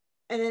so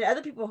and then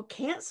other people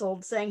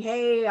canceled saying,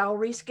 hey, I'll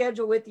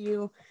reschedule with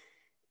you.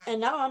 And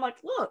now I'm like,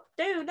 look,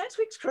 dude, next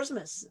week's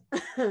Christmas.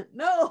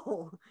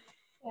 No.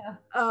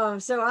 Yeah.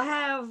 So I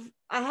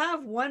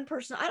have one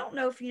person. I don't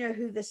know if you know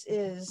who this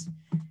is.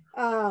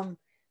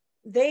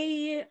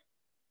 They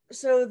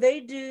they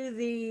do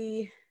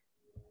the.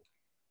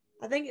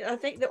 I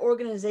think the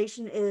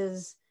organization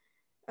is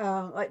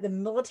like the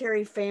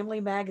Military Family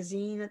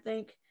Magazine. I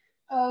think.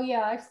 Oh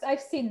yeah, I've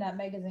seen that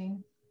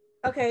magazine.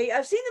 Okay,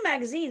 I've seen the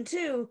magazine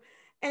too,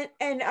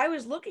 and I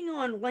was looking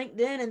on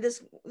LinkedIn, and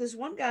this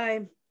one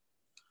guy,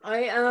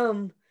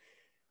 I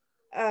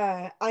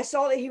I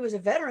saw that he was a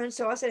veteran,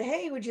 so I said,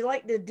 hey, would you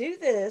like to do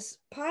this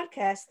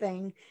podcast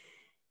thing?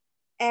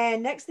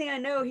 And next thing I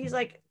know, he's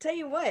like, tell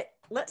you what,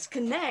 let's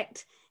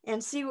connect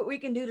and see what we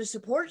can do to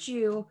support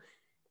you.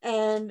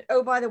 And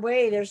oh, by the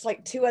way, there's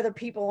like 2 other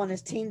people on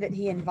his team that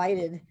he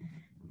invited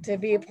to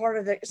be a part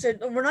of it. So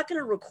we're not going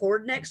to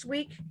record next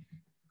week.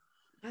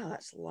 Wow,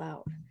 that's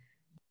loud.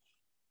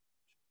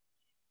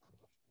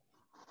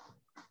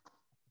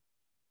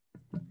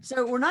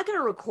 So we're not going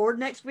to record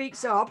next week.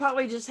 So I'll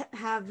probably just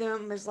have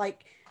them as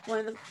like one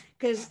of the,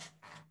 because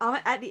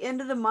at the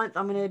end of the month,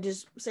 I'm going to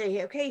just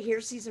say, okay,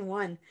 here's season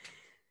 1.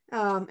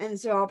 And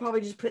so I'll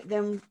probably just put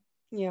them,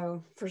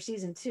 for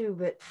season 2.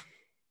 But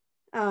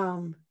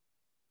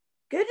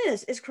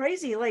goodness, it's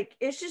crazy. Like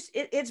it's just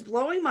it's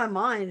blowing my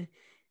mind.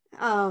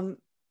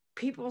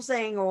 People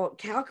saying, well,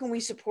 how can we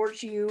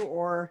support you?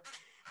 Or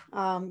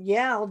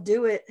yeah, I'll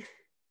do it.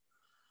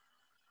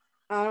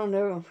 I don't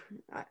know.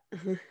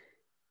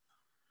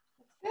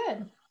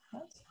 Good.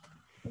 That's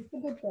a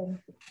good thing.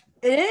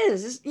 It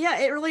is. Yeah,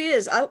 it really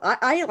is.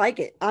 I like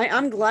it.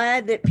 I'm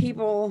glad that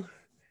people.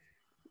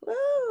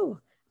 Woo!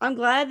 I'm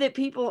glad that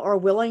people are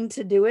willing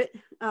to do it.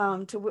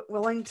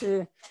 Willing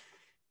to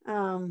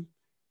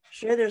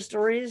share their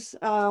stories.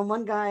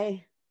 One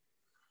guy,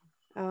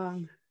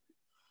 2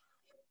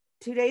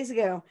 days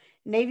ago,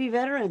 Navy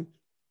veteran.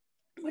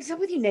 What's up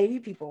with you Navy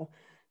people?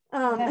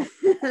 But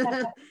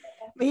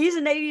he's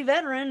a Navy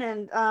veteran,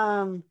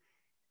 and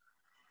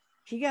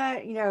he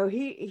got,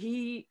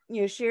 he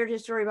shared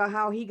his story about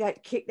how he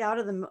got kicked out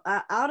of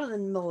the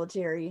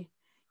military.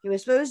 He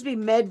was supposed to be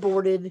med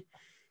boarded,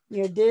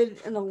 did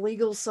an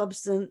illegal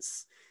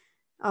substance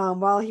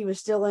while he was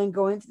still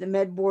going through the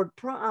med board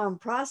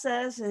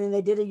process, and then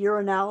they did a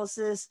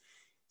urinalysis,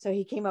 so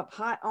he came up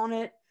hot on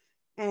it,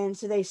 and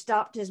so they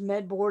stopped his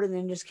med board and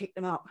then just kicked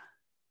him out.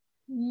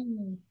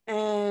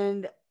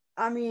 And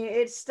I mean,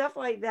 it's stuff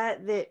like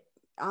that that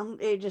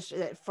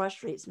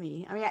frustrates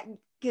me. I mean,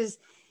 because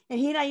and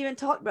he and I even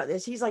talked about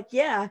this. He's like,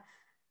 yeah,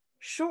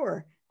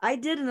 sure, I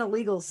did an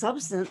illegal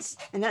substance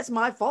and that's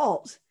my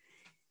fault,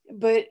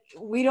 but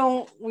we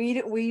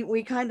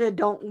kind of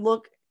don't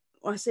look.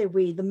 I say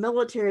the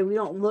military, we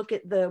don't look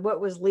at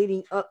what was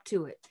leading up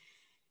to it,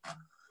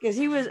 because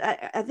he was,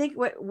 I think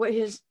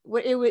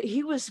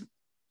he was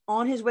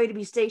on his way to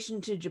be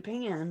stationed to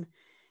Japan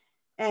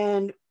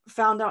and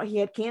found out he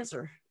had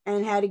cancer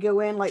and had to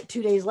go in like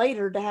 2 days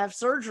later to have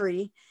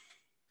surgery.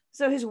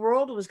 So his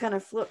world was kind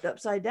of flipped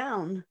upside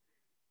down.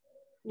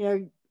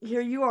 Here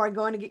you are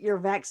going to get your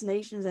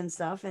vaccinations and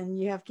stuff, and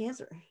you have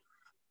cancer.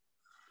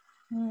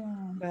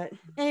 But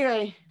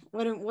anyway,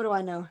 what do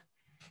I know?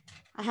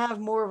 I have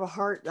more of a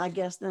heart, I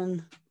guess,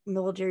 than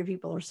military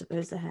people are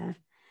supposed to have.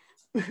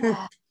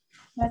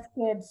 That's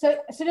good. So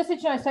just to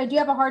know, so I do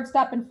have a hard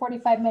stop in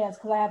 45 minutes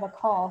because I have a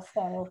call.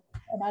 So,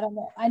 and I don't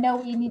know. I know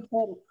we need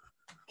to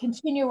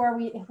continue where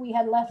we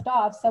had left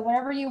off. So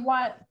whenever you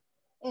want,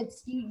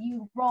 it's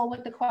you roll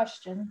with the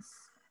questions.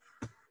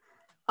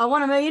 I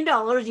want $1 million.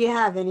 Do you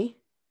have any?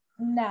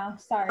 No,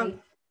 sorry.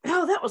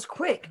 Oh, that was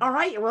quick. All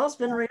right. Well, it's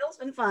been real. It's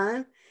been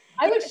fun.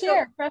 I would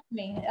share, trust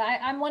me.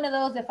 I'm one of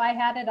those, if I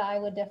had it, I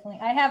would definitely.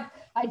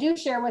 I do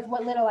share with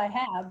what little I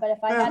have, but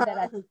if I had that,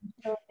 I'd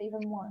share with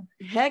even more.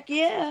 Heck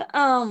yeah.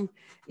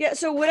 Yeah,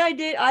 so what I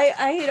did,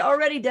 I had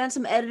already done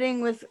some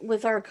editing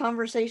with our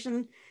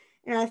conversation,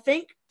 and I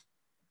think,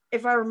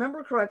 if I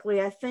remember correctly,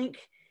 I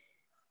think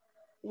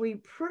we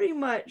pretty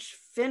much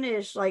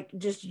finished like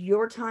just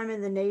your time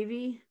in the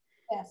Navy.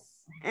 Yes.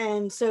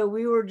 And so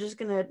you were just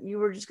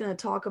gonna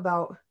talk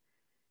about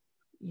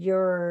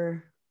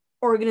your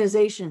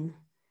organization.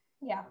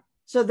 Yeah.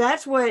 So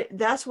that's what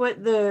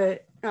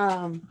the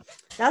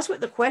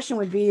question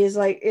would be, is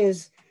like,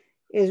 is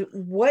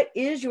what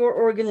is your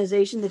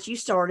organization that you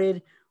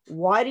started?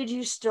 Why did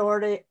you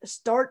start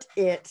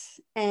it?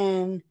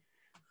 And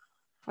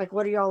like,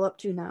 what are y'all up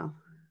to now?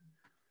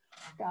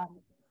 Got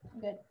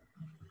it. Good.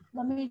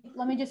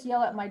 Let me just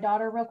yell at my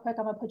daughter real quick.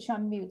 I'm gonna put you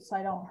on mute so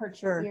I don't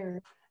hurt your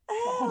ears.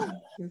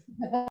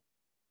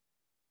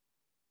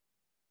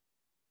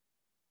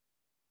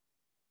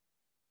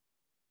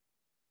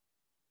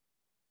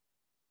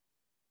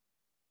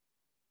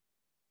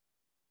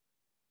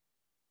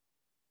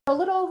 A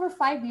little over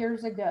 5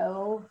 years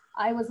ago,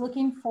 I was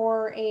looking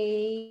for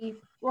a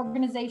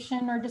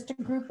organization or just a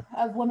group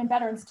of women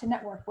veterans to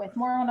network with,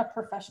 more on a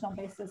professional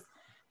basis.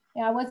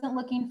 I wasn't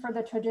looking for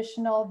the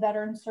traditional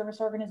veteran service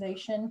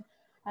organization.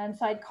 And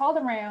so I'd called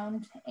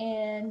around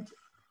and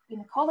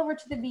called over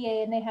to the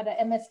VA, and they had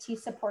an MST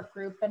support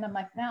group. And I'm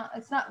like, no,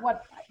 it's not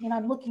what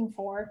I'm looking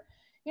for.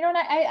 And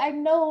I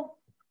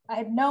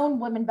had known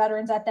women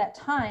veterans at that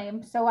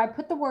time. So I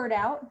put the word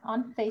out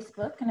on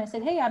Facebook and I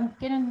said, hey, I'm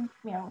getting,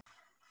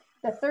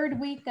 the third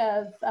week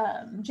of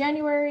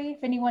January,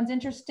 if anyone's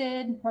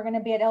interested, we're going to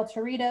be at El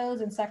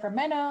Torritos in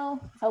Sacramento.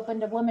 It's open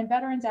to women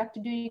veterans,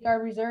 active duty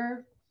guard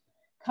reserve.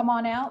 Come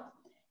on out.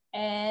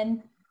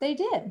 And they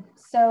did.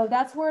 So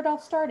that's where it all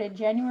started,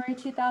 January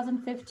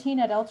 2015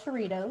 at El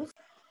Torritos.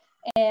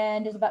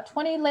 And there's about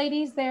 20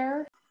 ladies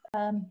there,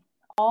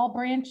 all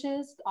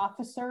branches,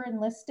 officer,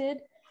 enlisted.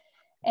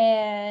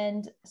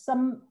 And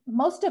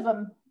most of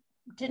them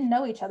didn't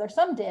know each other.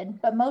 Some did,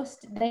 but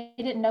most, they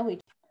didn't know each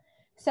other.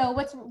 So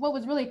what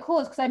was really cool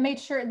is because I made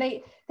sure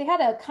they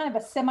had a kind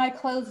of a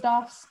semi-closed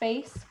off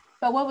space,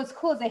 but what was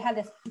cool is they had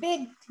this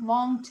big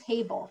long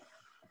table.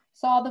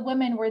 So all the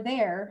women were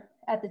there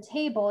at the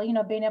table,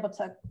 being able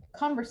to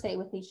conversate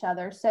with each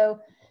other. So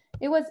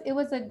it was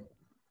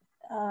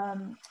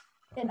an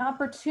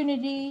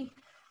opportunity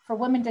for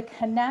women to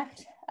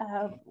connect.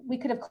 We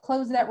could have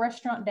closed that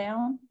restaurant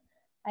down.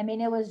 I mean,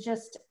 it was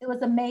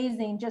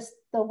amazing, just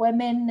the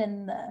women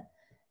and the,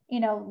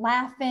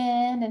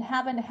 laughing and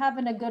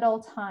having a good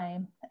old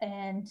time.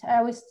 And I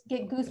always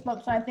get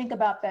goosebumps when I think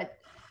about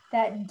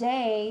that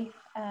day,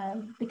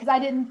 because I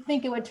didn't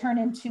think it would turn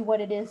into what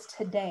it is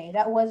today.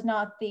 That was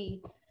not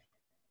the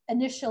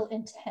initial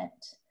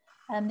intent.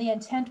 The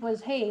intent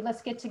was, hey,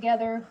 let's get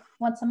together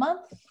once a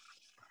month.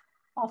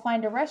 I'll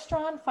find a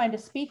restaurant, find a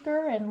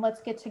speaker, and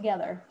let's get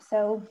together.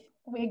 So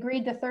we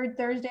agreed the third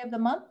Thursday of the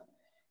month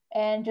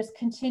and just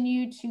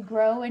continued to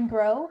grow and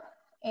grow.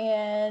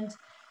 And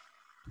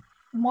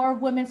more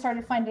women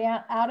started finding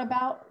out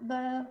about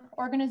the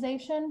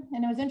organization.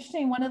 And it was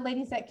interesting, one of the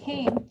ladies that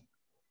came,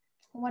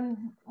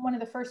 one of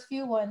the first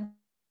few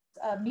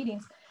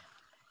meetings,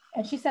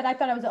 and she said, I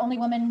thought I was the only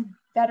woman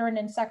veteran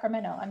in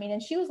Sacramento. I mean,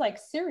 and she was like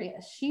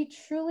serious. She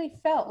truly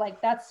felt like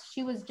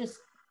she was just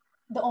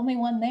the only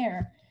one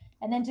there.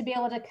 And then to be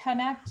able to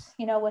connect,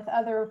 with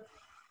other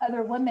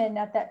women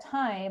at that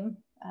time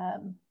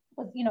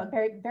was,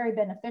 very, very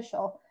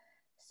beneficial.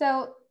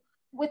 So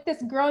with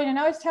this growing, and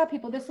I always tell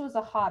people this was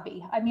a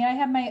hobby. I mean, I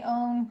have my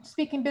own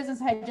speaking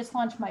business. I had just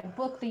launched my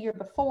book the year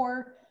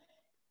before,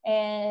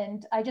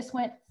 and I just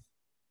went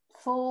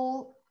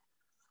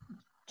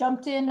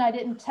jumped in. I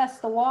didn't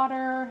test the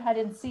water. I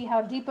didn't see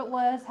how deep it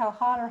was, how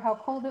hot or how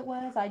cold it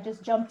was. I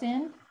just jumped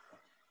in.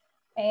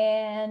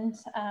 And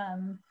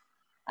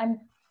I'm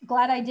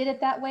glad I did it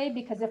that way,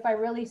 because if I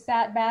really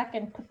sat back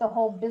and put the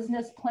whole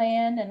business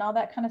plan and all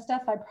that kind of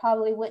stuff, I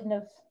probably wouldn't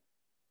have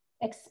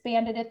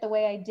expanded it the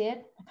way I did.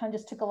 I kind of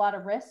just took a lot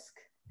of risk,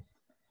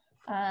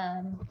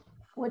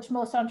 which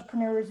most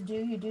entrepreneurs do.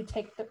 You do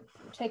take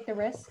the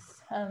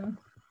risks, of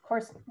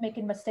course,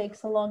 making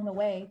mistakes along the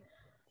way.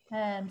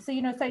 So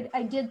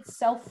I did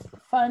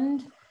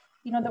self-fund,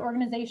 the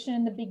organization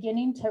in the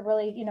beginning to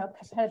really,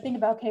 because I had to think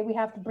about, okay, we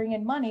have to bring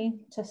in money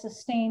to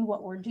sustain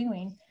what we're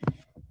doing.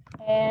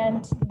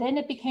 And then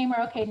it became,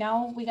 okay,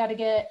 now we got to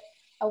get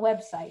a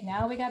website.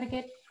 Now we got to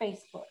get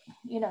Facebook,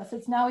 so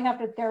it's now we have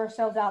to get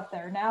ourselves out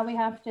there. Now we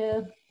have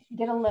to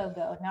get a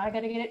logo. Now I got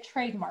to get it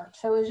trademarked.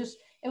 So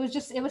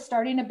it was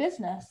starting a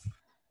business.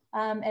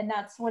 And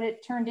that's what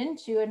it turned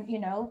into. And,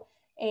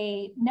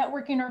 a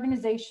networking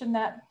organization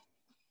that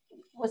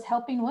was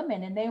helping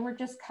women, and they were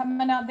just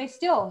coming out. They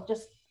still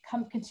just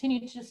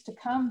continue just to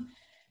come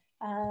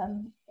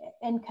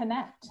and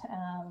connect.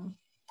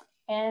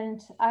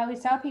 And I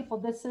always tell people,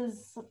 this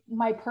is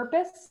my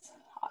purpose.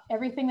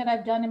 Everything that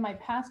I've done in my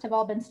past have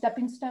all been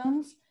stepping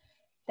stones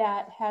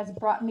that has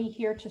brought me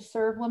here to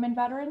serve women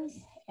veterans.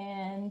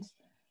 And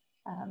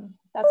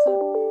that's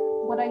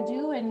what I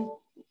do, and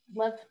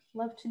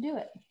love to do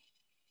it.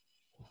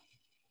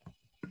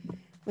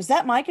 Was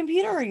that my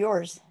computer or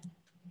yours?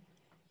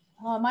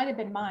 Oh, it might have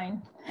been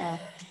mine. Oh,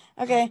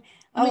 okay.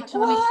 Let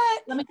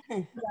me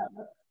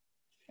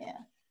yeah.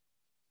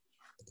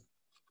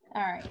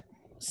 All right.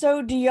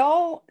 So do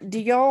y'all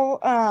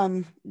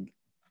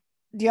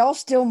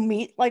still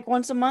meet like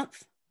once a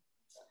month?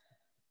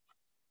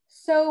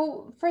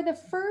 So for the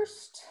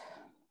first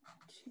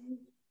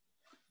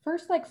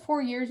like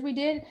 4 years we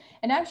did,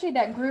 and actually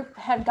that group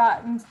had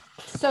gotten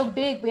so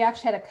big we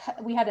actually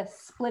had to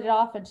split it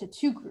off into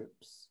two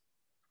groups.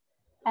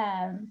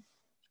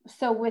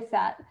 So with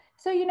that,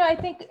 so I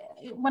think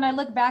when I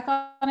look back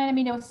on it, I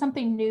mean, it was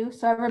something new,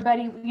 so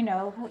everybody,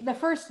 the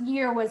first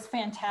year was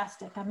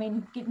fantastic. I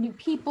mean, get new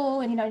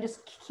people, and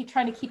just keep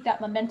trying to keep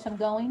that momentum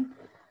going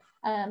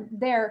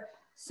there.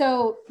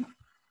 So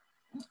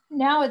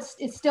now it's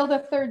still the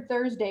third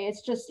Thursday.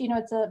 It's just,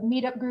 it's a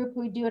meetup group.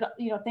 We do it,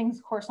 things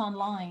of course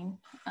online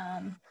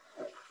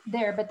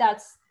there, but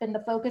that's been the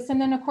focus. And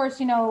then of course,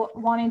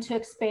 wanting to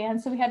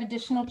expand. So we had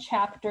additional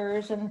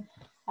chapters and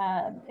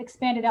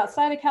expanded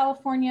outside of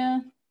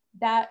California.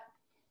 That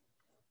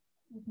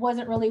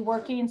wasn't really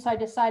working. So I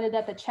decided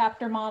that the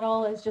chapter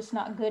model is just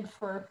not good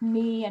for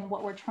me and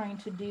what we're trying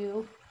to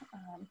do.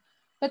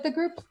 But the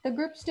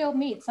group still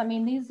meets. I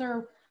mean,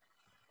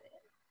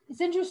 it's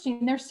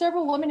interesting. There's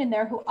several women in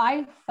there who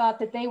I thought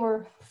that they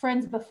were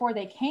friends before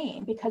they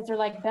came because they're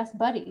like best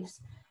buddies.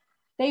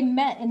 They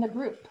met in the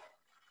group.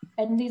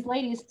 And these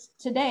ladies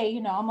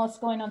today,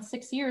 almost going on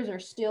 6 years are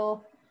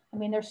still, I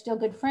mean, they're still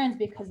good friends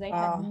because they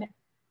had met,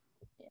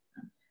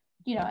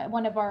 at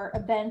one of our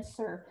events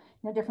or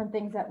different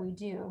things that we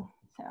do.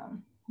 So,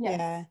 yes.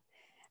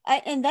 Yeah.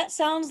 And that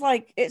sounds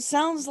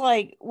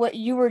like what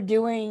you were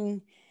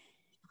doing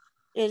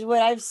is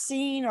what I've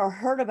seen or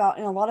heard about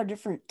in a lot of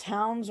different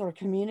towns or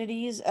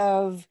communities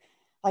of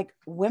like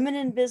women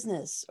in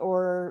business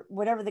or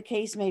whatever the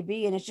case may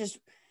be. And it's just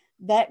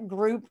that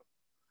group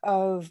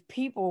of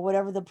people,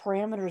 whatever the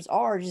parameters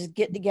are, just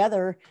get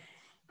together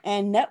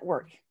and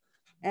network.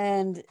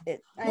 And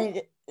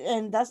I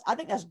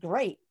think that's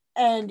great.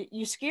 And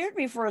you scared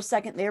me for a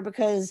second there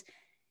because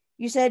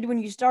you said when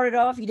you started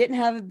off, you didn't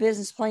have a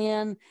business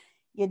plan.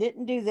 You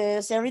didn't do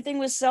this. Everything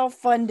was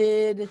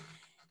self-funded.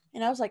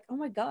 And I was like, oh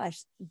my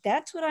gosh,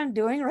 that's what I'm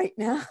doing right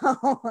now.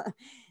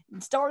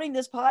 Starting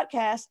this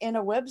podcast and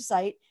a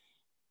website.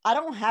 I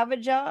don't have a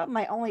job.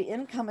 My only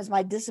income is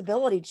my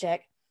disability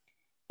check.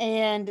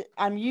 And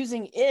I'm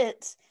using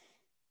it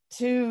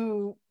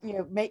to,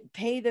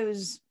 pay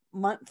those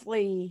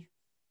monthly,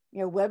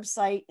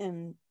 website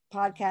and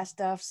podcast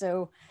stuff.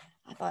 So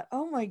I thought,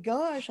 oh my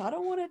gosh, I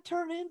don't want to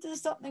turn into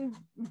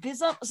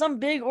some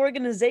big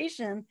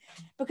organization,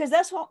 because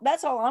that's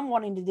all I'm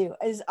wanting to do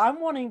is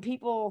I'm wanting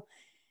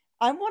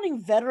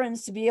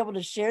veterans to be able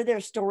to share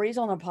their stories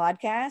on a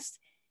podcast,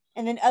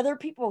 and then other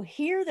people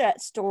hear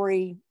that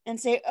story and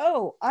say,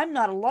 oh, I'm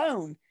not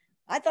alone.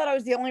 I thought I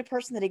was the only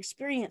person that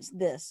experienced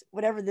this,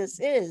 whatever this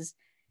is.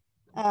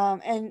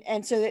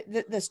 And so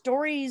the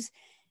stories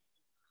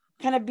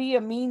kind of be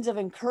a means of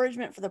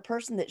encouragement for the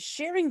person that's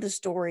sharing the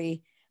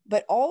story,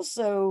 but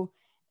also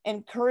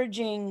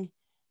encouraging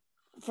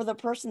for the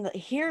person that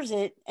hears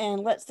it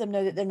and lets them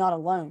know that they're not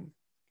alone.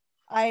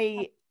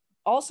 I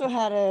also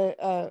had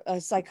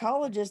a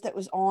psychologist that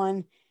was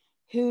on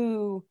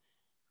who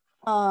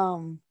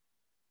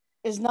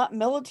is not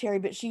military,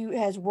 but she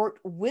has worked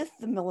with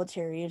the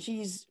military, and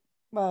she's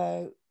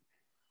I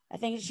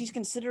think she's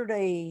considered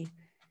a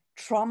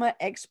trauma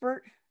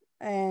expert.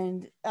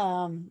 And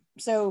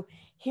so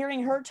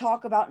hearing her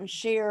talk about and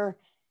share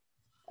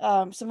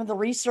some of the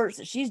research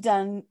that she's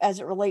done as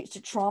it relates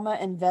to trauma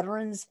and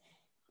veterans,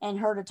 and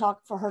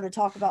for her to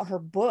talk about her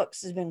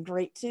books has been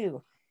great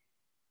too.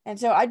 And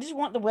so I just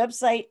want the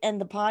website and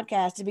the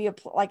podcast to be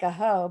like a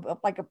hub,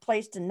 like a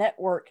place to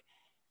network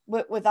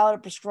without a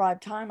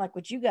prescribed time, like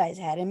what you guys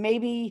had. And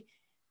maybe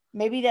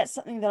that's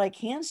something that I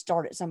can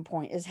start at some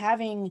point, is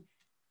having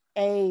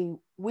a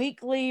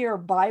weekly or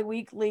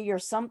bi-weekly or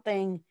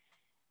something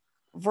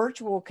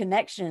virtual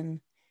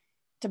connection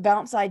to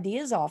bounce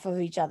ideas off of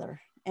each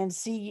other and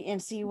see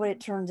what it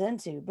turns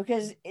into.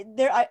 Because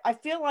I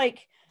feel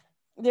like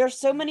there's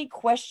so many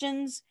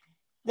questions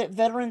that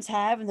veterans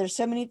have, and there's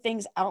so many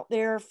things out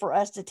there for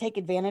us to take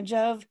advantage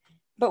of,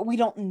 but we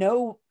don't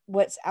know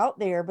what's out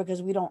there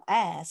because we don't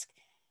ask.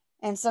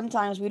 And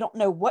sometimes we don't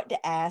know what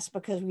to ask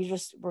because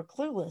we're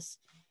clueless.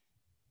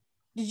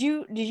 Did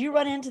you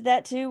run into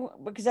that too?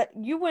 Because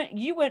you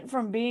went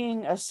from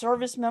being a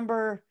service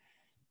member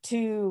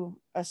to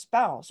a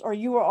spouse, or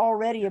you were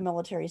already a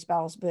military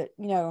spouse, but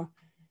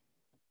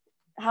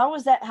how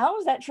was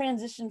that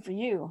transition for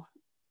you?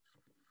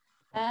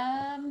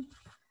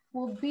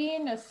 Well,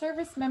 being a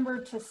service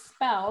member to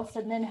spouse,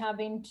 and then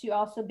having to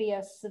also be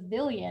a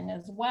civilian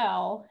as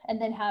well,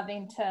 and then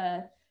having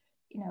to,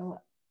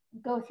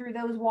 go through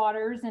those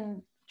waters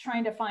and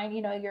trying to find,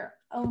 your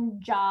own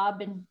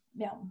job and,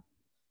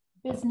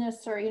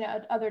 business, or,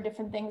 other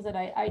different things that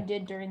I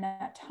did during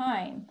that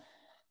time.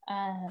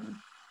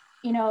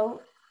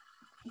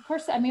 Of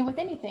course, I mean, with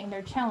anything, there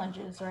are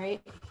challenges,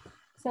 right?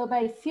 So, but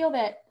I feel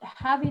that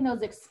having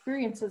those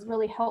experiences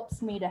really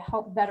helps me to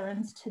help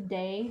veterans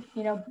today.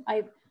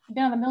 I've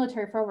been in the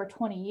military for over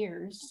 20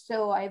 years,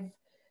 so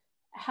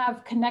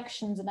have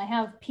connections, and I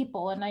have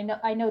people, and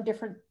I know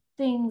different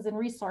things and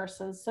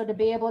resources. So to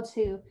be able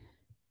to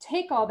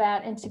take all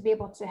that and to be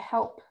able to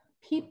help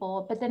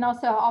people, but then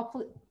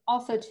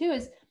also too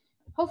is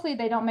hopefully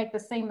they don't make the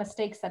same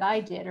mistakes that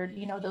I did, or,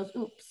 you know, those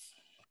oops,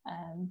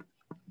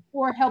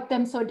 or help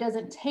them so it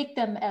doesn't take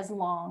them as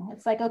long.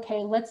 It's like, okay,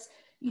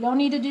 you don't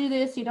need to do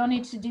this. You don't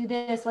need to do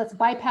this. Let's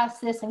bypass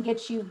this and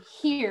get you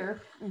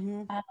here.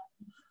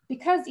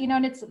 Because, you know,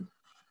 and it's,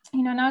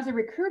 you know, and I was a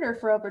recruiter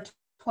for over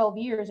 12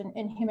 years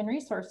in human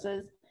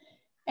resources.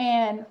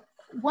 And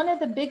one of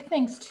the big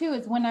things too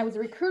is when I was a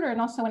recruiter,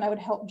 and also when I would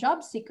help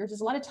job seekers,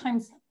 is a lot of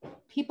times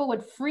people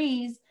would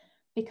freeze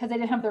because they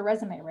didn't have their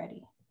resume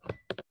ready.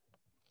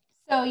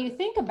 So you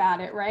think about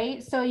it,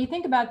 right? So you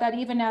think about that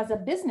even as a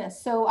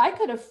business. So I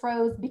could have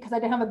froze because I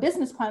didn't have a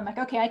business plan. I'm like,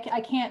 okay,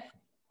 I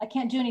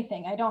can't do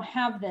anything. I don't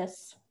have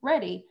this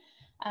ready.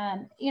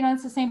 You know,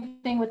 it's the same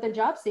thing with the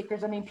job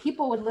seekers. I mean,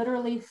 people would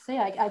literally say,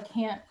 I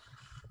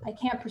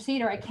can't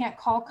proceed, or I can't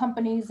call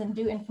companies and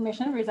do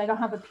information interviews. I don't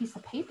have a piece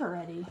of paper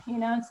ready. You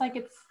know, it's like,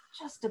 it's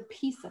just a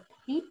piece of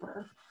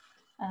paper.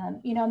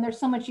 You know, and there's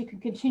so much you can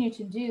continue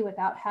to do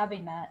without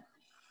having that.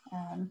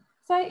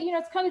 So you know,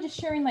 it's kind of just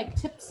sharing like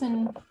tips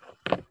and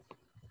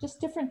just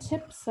different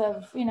tips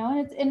of, you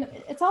know, and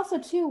it's also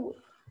too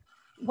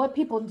what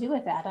people do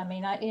with that. I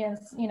mean,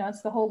 you know,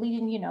 it's the whole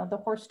leading, you know, the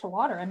horse to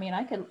water. I mean,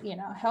 I could, you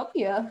know, help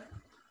you,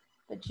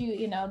 but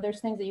you know, there's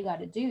things that you got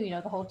to do, you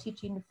know, the whole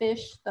teaching to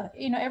fish,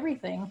 you know,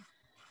 everything.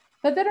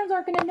 But veterans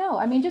aren't going to know.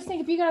 I mean, just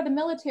think if you got out of the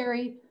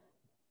military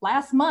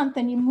last month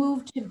and you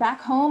moved to back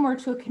home or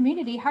to a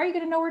community, how are you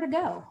going to know where to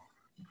go?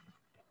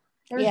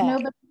 There's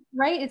nobody,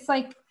 right? It's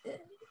like,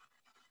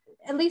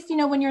 at least, you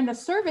know, when you're in the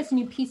service and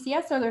you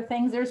PCS other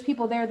things, there's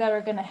people there that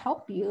are going to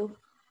help you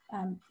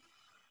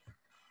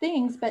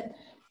things, but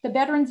the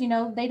veterans, you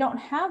know, they don't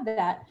have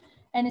that.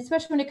 And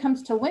especially when it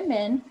comes to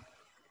women,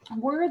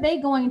 where are they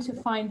going to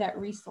find that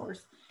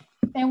resource?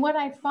 And what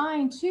I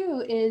find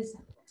too is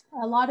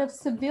a lot of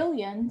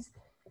civilians,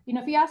 you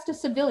know, if you asked a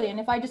civilian,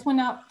 if I just went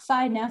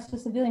outside and asked a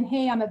civilian,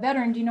 hey, I'm a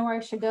veteran, do you know where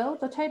I should go?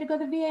 They'll tell you to go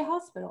to the VA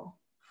hospital.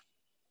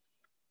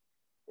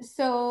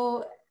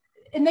 So,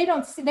 and they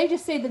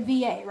just say the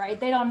VA, right?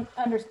 They don't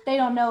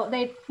know,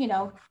 you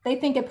know, they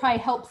think it probably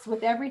helps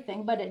with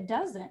everything, but it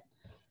doesn't.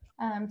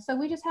 So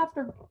we just have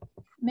to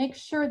make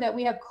sure that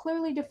we have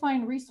clearly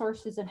defined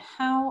resources and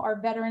how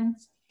our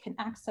veterans can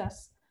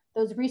access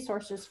those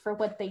resources for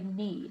what they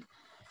need.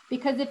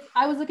 Because if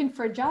I was looking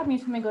for a job and you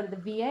told me to go to the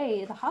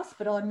VA, the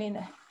hospital, I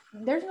mean,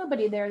 there's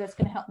nobody there that's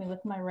going to help me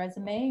with my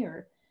resume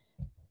or,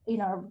 you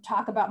know,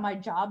 talk about my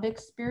job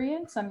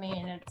experience. I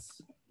mean, it's,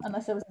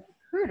 unless it was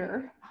a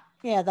recruiter.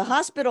 Yeah, the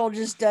hospital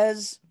just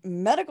does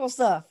medical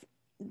stuff.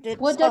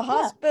 It's a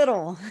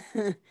hospital.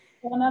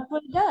 Well, that's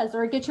what it does,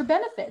 or get your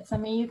benefits. I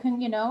mean, you can,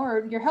 you know,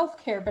 or your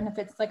healthcare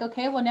benefits. Like,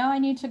 okay, well, now I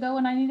need to go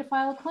and I need to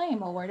file a claim.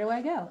 Well, where do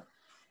I go?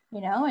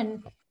 You know,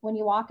 and when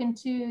you walk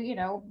into, you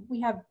know,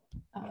 we have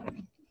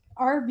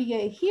our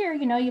VA here,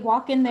 you know, you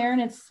walk in there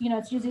and it's, you know,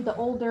 it's usually the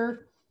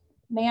older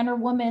man or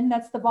woman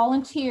that's the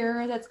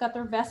volunteer that's got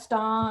their vest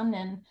on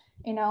and,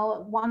 you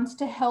know, wants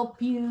to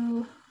help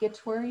you get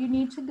to where you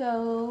need to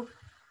go.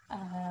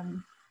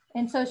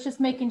 And so it's just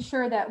making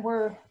sure that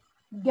we're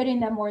getting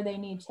them where they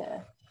need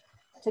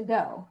to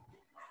go.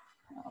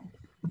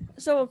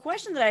 So a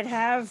question that I'd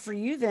have for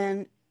you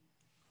then,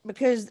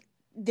 because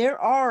there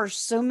are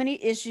so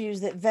many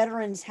issues that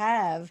veterans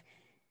have,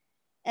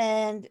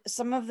 and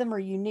some of them are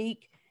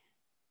unique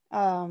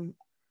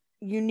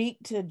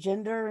to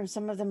gender, and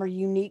some of them are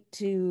unique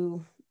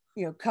to,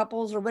 you know,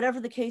 couples or whatever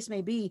the case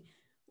may be.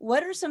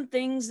 What are some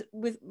things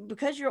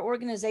because your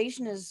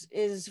organization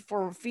is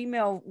for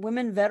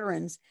women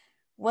veterans,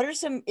 what are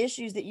some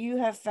issues that you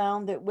have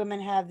found that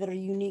women have that are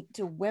unique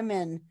to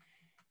women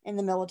in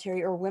the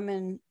military or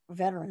women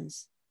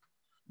veterans?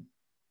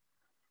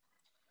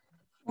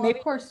 Well, of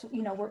course,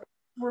 you know,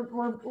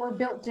 we're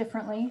built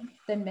differently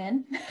than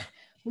men.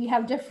 We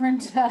have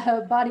different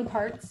body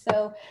parts.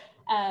 So,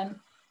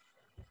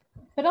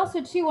 but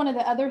also too, one of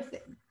the other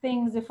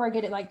things, if I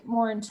get it like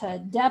more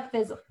into depth,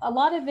 is a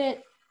lot of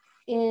it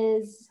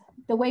is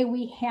the way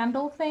we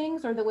handle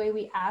things or the way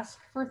we ask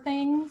for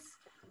things,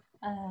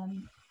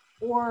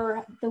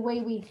 or the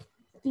way we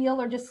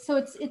feel, or just, so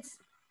it's,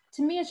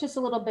 to me, it's just a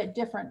little bit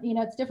different. You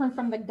know, it's different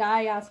from the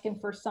guy asking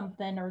for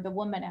something or the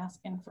woman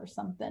asking for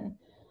something,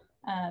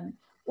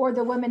 or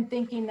the woman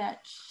thinking that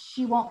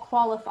she won't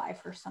qualify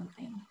for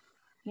something,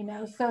 you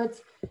know? So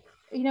it's,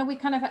 you know, we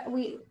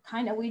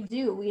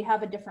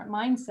have a different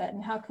mindset,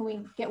 and how can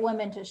we get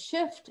women to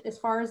shift as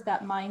far as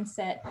that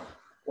mindset,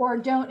 or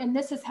don't, and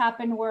this has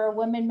happened where a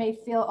woman may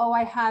feel, oh,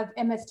 I have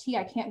MST,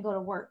 I can't go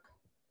to work.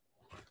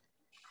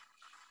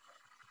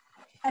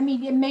 I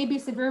mean, it may be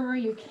severe where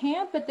you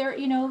can't, but there,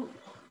 you know,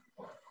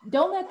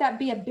 don't let that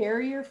be a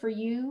barrier for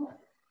you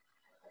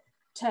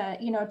to,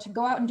 you know, to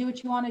go out and do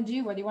what you want to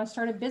do, whether you want to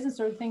start a business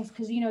or things,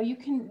 because, you know, you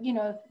can, you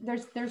know,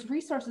 there's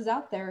resources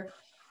out there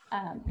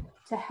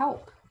to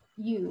help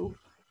you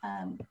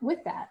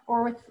with that,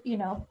 or with, you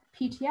know,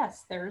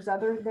 PTS. There's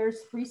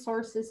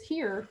resources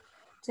here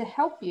to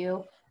help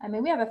you. I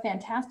mean, we have a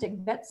fantastic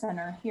vet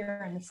center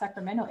here in the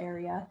Sacramento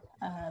area.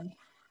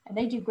 And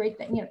they do great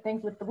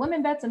things with the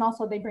women vets, and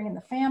also they bring in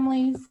the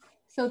families.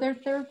 So there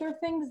are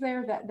things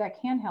there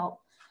that can help.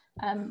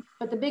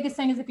 But the biggest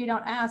thing is, if you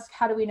don't ask,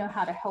 how do we know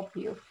how to help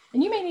you?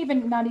 And you may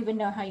not even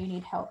know how you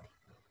need help.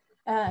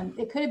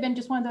 It could have been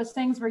just one of those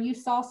things where you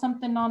saw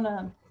something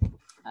on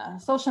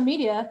social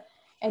media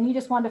and you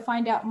just wanted to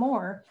find out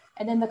more.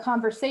 And then the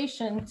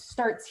conversation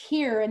starts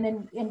here, and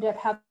then end up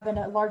having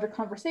a larger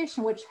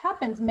conversation, which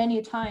happens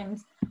many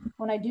times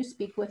when I do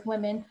speak with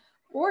women.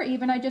 Or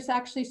even I just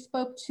actually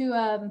spoke to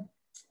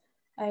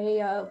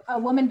a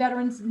woman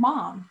veteran's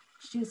mom.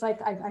 She's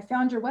like, I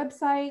found your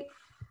website.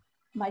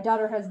 My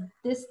daughter has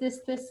this,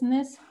 and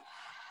this.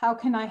 How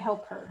can I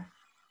help her?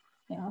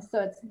 You know, so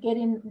it's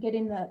getting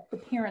the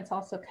parents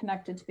also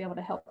connected to be able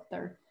to help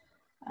their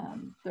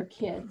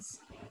kids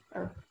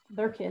or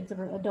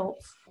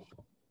adults.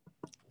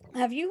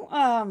 Have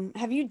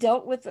you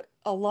dealt with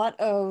a lot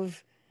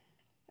of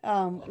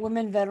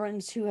women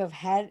veterans who have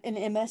had an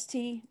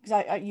MST?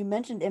 Because you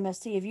mentioned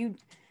MST.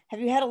 Have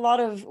you had a lot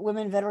of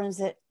women veterans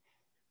that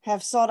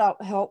have sought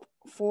out help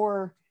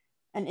for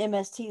an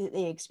MST that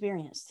they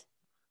experienced?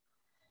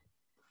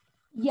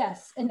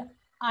 Yes, and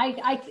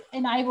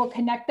I will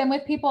connect them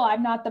with people.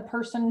 I'm not the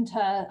person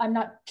I'm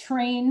not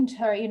trained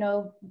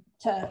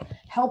to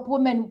help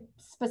women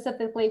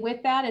specifically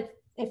with that.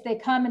 If they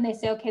come and they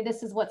say, okay,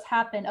 this is what's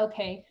happened.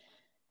 Okay,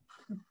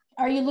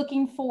 are you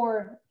looking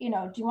for, do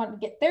you want to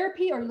get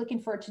therapy, or are you looking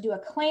for to do a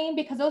claim?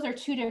 Because those are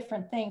two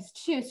different things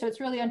too. So it's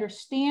really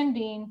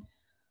understanding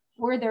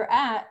where they're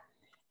at.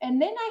 And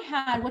then I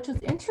had, which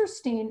was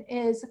interesting,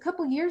 is a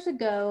couple of years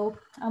ago,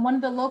 one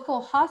of the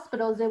local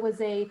hospitals, it was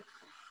a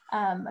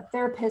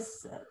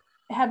therapist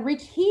had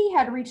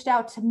reached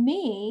out to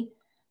me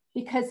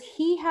because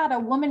he had a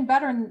woman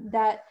veteran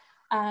that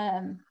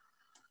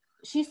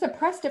she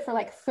suppressed it for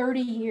like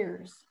 30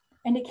 years,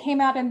 and it came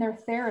out in their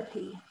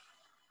therapy.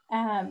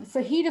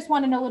 So he just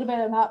wanted to know a little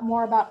bit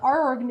more about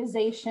our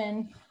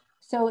organization.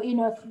 So,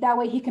 if that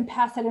way he can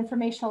pass that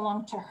information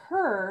along to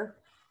her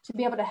to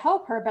be able to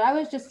help her. But I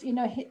was just,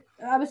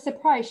 I was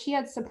surprised she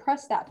had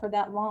suppressed that for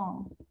that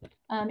long.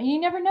 And you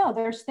never know,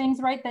 there's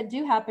things, right, that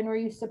do happen where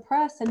you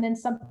suppress and then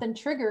something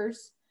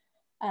triggers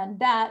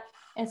that.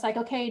 And it's like,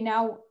 okay,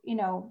 now,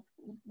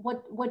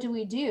 what do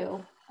we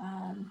do?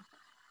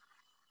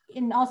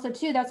 And also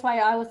too, that's why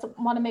I always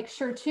want to make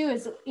sure too,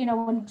 is,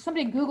 when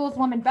somebody Googles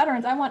women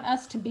veterans, I want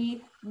us to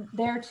be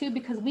there too,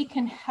 because we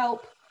can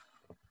help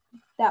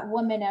that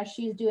woman as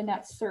she's doing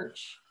that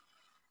search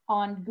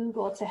on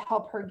Google to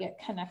help her get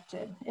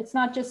connected. It's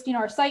not just,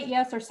 our site,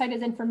 yes, our site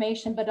is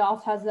information, but it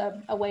also has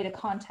a way to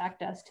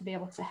contact us to be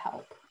able to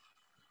help.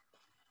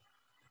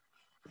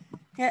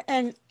 Yeah,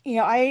 and,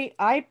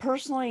 I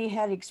personally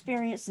had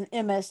experienced an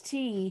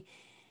MST,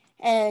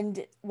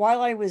 and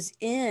while I was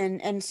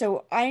in, and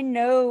so I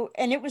know,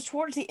 and it was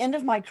towards the end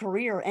of my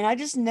career, and I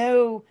just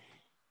know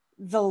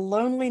the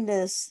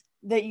loneliness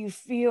that you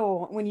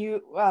feel when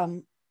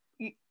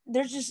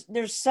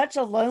there's such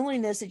a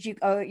loneliness that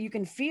you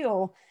can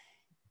feel,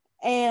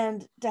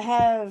 and to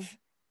have,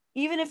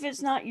 even if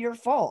it's not your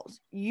fault,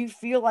 you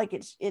feel like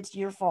it's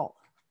your fault.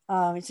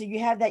 And so you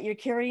have that, you're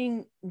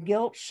carrying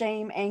guilt,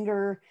 shame,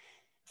 anger,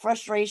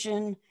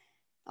 frustration.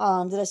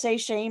 Did I say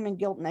shame and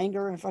guilt and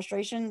anger and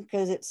frustration?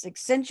 Because it's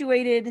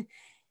accentuated.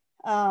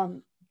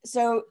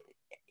 So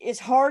it's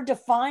hard to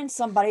find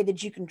somebody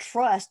that you can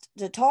trust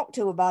to talk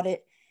to about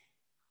it,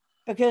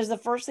 because the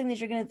first thing that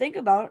you're going to think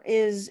about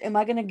is, am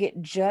I going to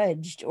get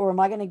judged, or am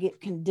I going to get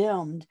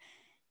condemned?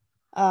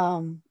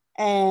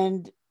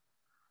 And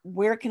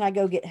where can I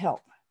go get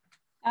help?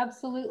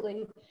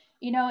 Absolutely.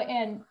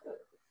 And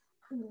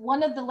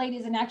one of the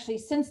ladies, and actually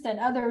since then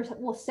others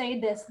will say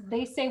this,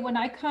 they say, when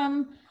I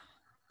come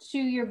to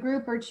your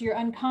group or to your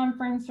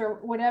unconference or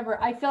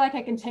whatever, I feel like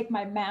I can take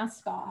my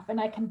mask off and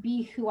I can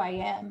be who I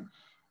am.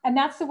 And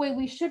that's the way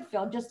we should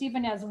feel, just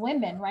even as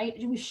women, right?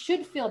 We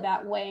should feel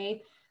that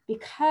way,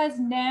 because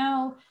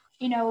now,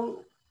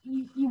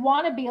 you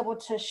want to be able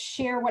to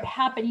share what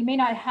happened. You may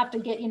not have to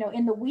get,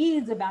 in the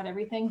weeds about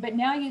everything, but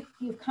now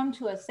you've come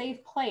to a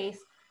safe place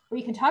where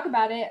you can talk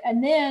about it.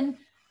 And then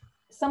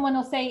someone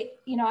will say,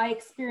 I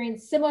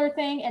experienced similar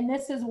thing, and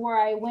this is where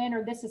I went,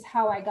 or this is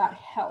how I got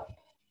help.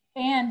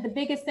 And the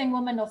biggest thing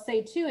women will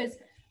say too is,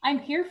 I'm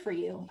here for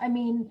you. I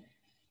mean,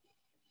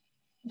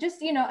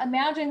 just,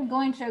 imagine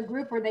going to a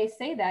group where they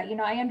say that,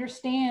 I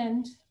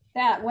understand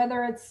that,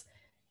 whether it's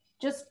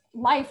just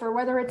life or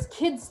whether it's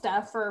kid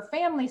stuff or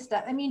family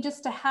stuff. I mean,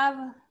 just to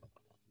have,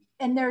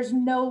 and there's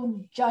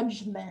no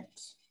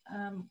judgment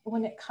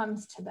when it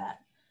comes to that.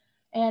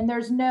 And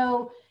there's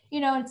no,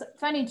 it's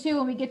funny too,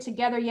 when we get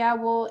together, yeah,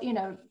 we'll,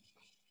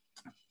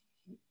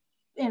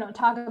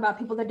 talk about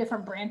people, the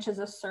different branches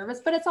of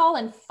service, but it's all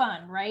in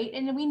fun, right?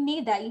 And we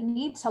need that. You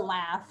need to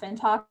laugh and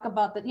talk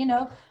about that,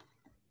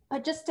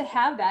 but just to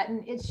have that.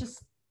 And it's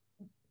just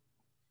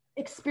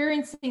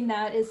experiencing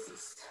that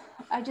is,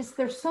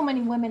 there's so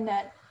many women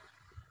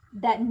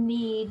that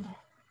need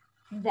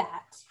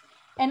that.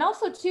 And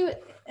also too,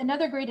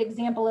 another great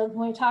example of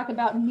when we talk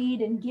about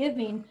need and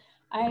giving,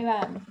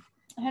 I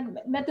had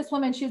met this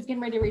woman, she was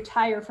getting ready to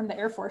retire from the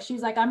Air Force.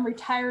 She's like, I'm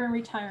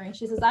retiring.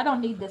 She says, I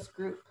don't need this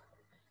group.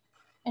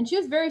 And she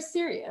was very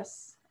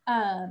serious.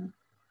 And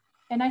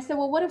I said,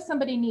 well, what if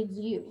somebody needs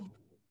you?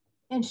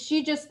 And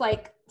she just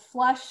like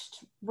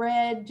flushed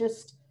red,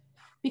 just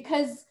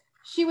because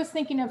she was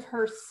thinking of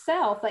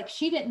herself, like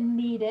she didn't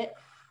need it.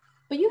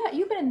 But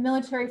you've been in the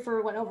military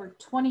for what, over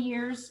 20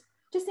 years?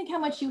 Just think how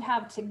much you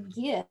have to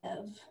give,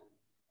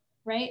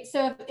 right?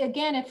 So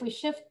if we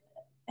shift,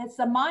 it's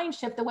a mind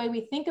shift, the way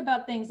we think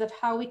about things of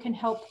how we can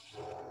help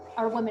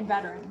our women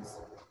veterans.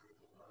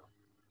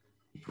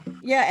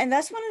 Yeah, and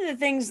that's one of the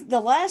things, the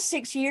last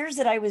 6 years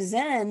that I was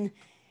in,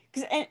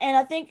 and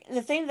I think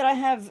the thing that I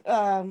have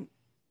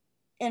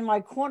in my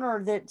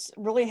corner that's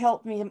really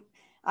helped me,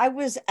 I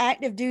was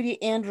active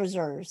duty and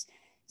reserves.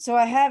 So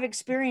I have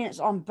experience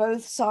on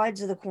both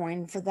sides of the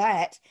coin for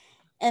that.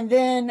 And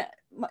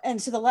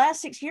so the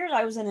last 6 years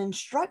I was an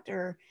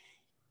instructor,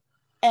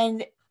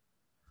 and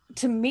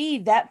to me,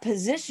 that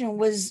position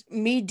was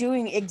me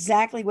doing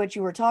exactly what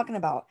you were talking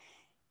about.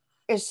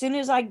 As soon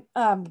as I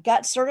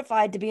got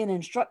certified to be an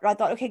instructor, I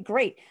thought, okay,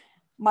 great.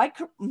 My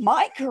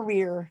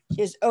career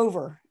is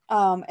over.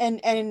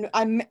 And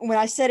when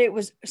I said it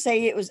was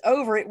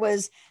over, it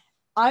was,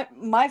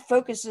 my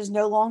focus is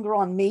no longer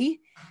on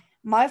me.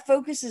 My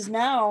focus is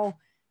now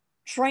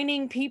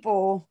training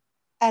people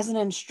as an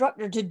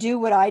instructor to do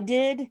what I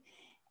did.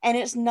 And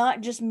it's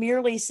not just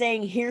merely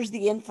saying, here's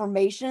the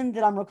information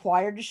that I'm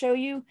required to show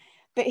you,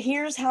 but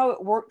here's how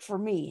it worked for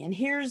me.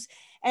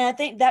 And I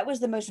think that was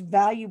the most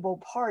valuable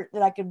part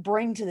that I could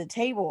bring to the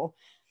table,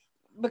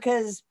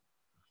 because,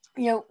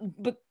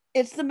 but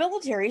it's the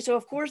military. So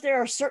of course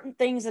there are certain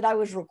things that I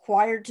was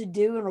required to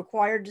do and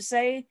required to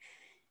say.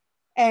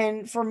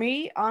 And for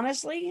me,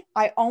 honestly,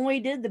 I only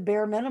did the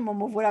bare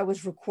minimum of what I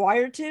was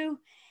required to.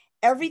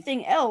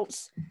 Everything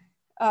else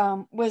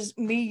was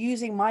me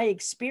using my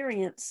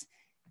experience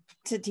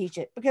to teach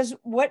it, because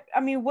what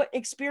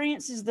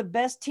experience is the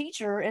best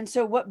teacher? And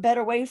so what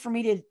better way for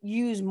me to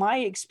use my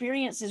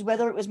experiences,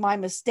 whether it was my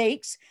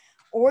mistakes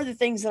or the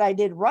things that I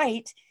did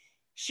right,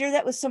 share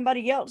that with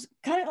somebody else,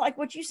 kind of like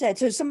what you said,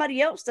 so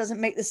somebody else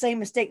doesn't make the same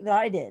mistake that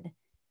I did.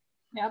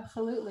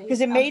 Absolutely.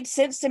 Because it made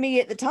sense to me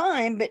at the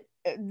time, but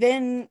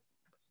then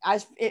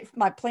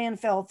my plan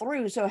fell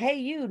through. So, hey,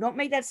 you don't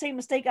make that same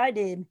mistake I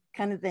did,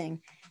 kind of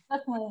thing.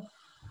 Definitely.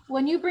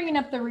 When you bringing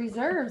up the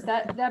reserves,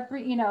 that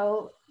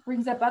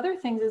brings up other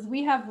things. Is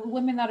we have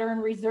women that are in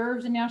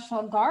reserves and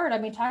National Guard. I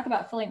mean, talk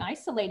about feeling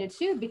isolated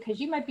too, because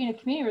you might be in a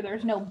community where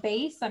there's no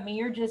base. I mean,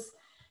 you're just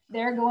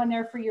there going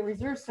there for your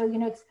reserves. So,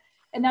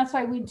 and that's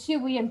why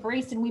we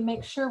embrace and we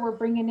make sure we're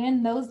bringing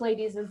in those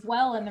ladies as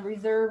well in the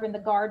reserve and the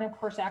Guard, and of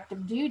course,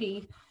 active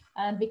duty,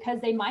 because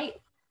they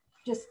might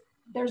just,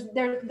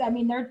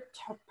 they're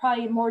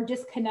probably more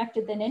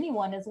disconnected than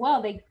anyone as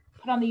well. They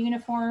put on the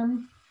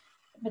uniform,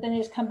 but then they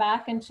just come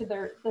back into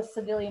the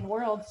civilian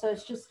world. So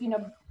it's just,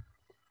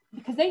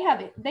 because they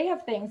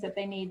have things that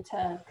they need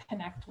to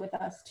connect with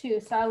us too.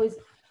 So I always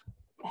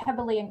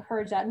heavily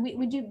encourage that. And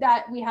we do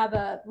that. We have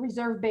a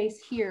reserve base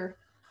here.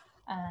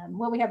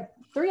 We have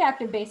 3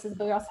 active bases,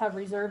 but we also have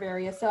reserve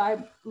areas. So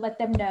I let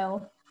them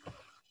know,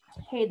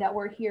 hey, that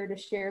we're here to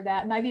share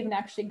that. And I've even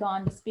actually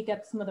gone to speak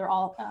at some of their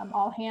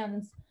all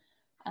hands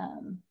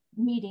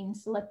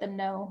meetings to let them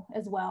know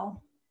as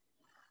well.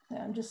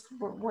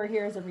 We're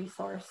here as a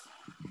resource.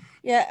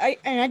 Yeah,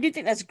 I do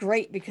think that's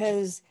great,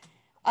 because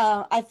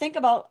I think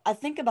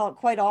about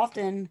quite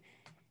often,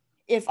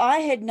 if I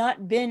had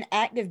not been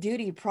active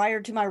duty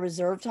prior to my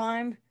reserve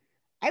time,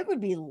 I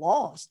would be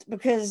lost,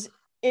 because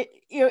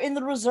in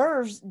the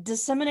reserves,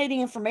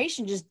 disseminating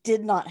information just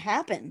did not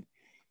happen.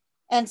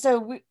 And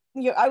so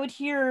I would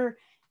hear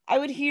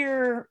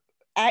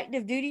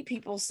active duty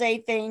people say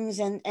things,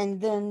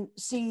 and then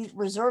see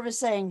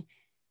reservists saying,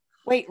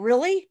 wait,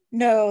 really?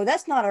 No,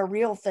 that's not a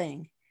real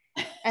thing.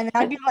 And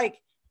I'd be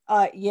like,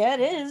 yeah,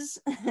 it is.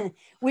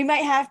 We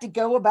might have to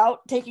go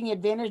about taking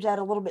advantage of that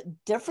a little bit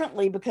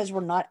differently because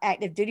we're not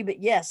active duty, but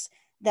yes,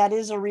 that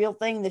is a real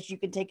thing that you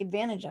can take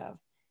advantage of.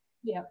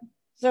 Yeah.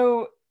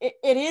 So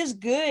it is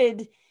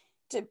good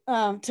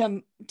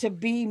to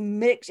be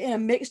mixed in a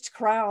mixed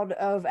crowd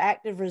of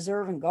active,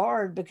 reserve, and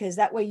Guard, because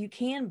that way you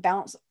can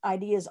bounce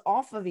ideas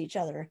off of each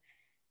other.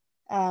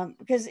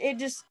 Because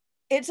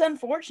it's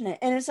unfortunate,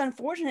 and it's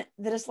unfortunate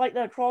that it's like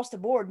that across the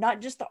board,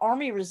 not just the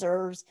Army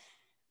reserves,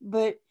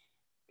 but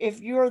if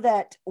you're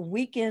that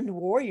weekend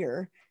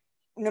warrior,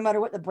 no matter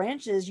what the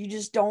branch is, you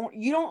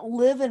don't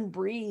live and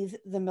breathe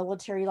the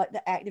military like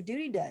the active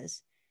duty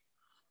does.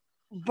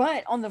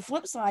 But on the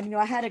flip side,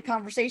 I had a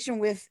conversation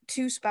with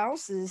 2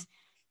 spouses,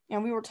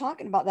 and we were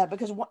talking about that,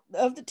 because one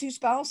of the 2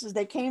 spouses,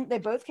 they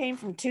both came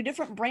from 2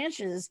 different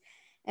branches.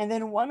 And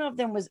then one of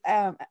them was,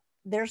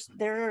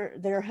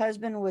 their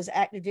husband was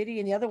active duty,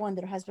 and the other one,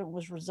 their husband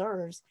was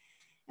reserves.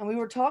 And we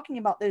were talking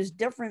about those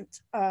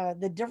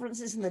the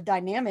differences in the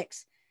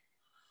dynamics.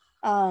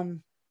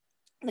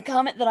 The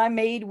comment that I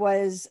made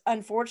was,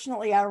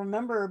 unfortunately, I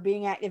remember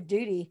being active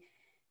duty,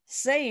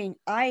 saying,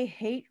 I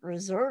hate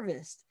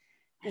reservists.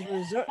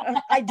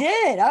 I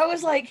did. I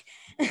was like,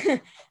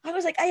 I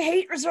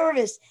hate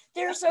reservists.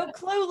 They're so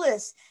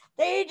clueless.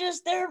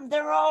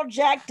 They're all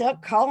jacked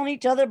up, calling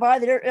each other by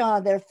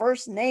their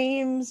first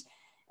names,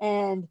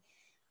 and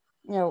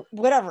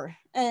whatever.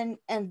 And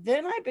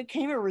then I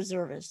became a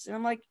reservist, and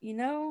I'm like,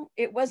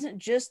 it wasn't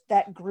just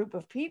that group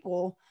of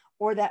people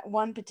or that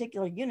one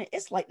particular unit.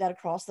 It's like that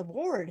across the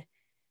board,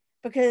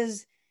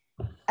 because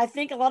I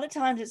think a lot of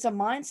times it's a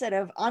mindset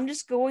of, I'm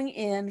just going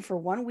in for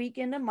 1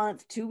 weekend a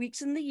month, 2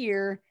 weeks in the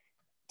year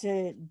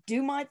to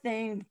do my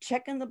thing,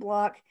 check in the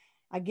block.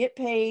 I get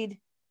paid.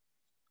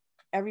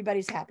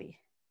 Everybody's happy.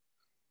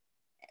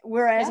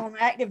 Whereas on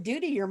active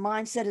duty, your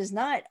mindset is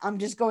not, I'm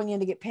just going in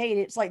to get paid.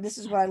 It's like, this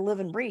is what I live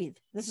and breathe.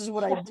 This is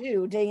what I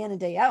do day in and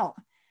day out.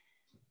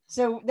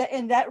 So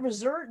that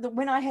reserve,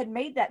 when I had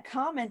made that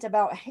comment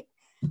about,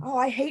 oh,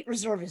 I hate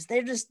reservists.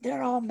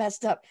 They're all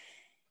messed up.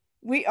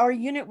 Our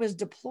unit was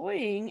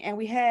deploying, and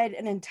we had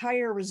an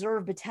entire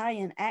reserve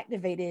battalion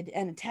activated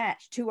and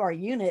attached to our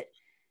unit.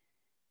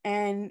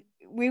 And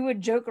we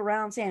would joke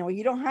around saying, well,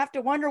 you don't have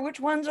to wonder which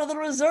ones are the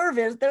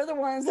reservists. They're the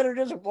ones that are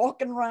just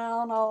walking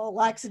around all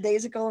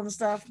lackadaisical and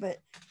stuff. But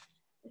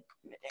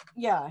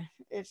yeah,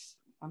 it's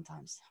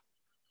sometimes.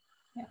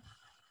 Yeah.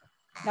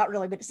 Not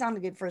really, but it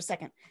sounded good for a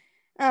second.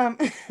 So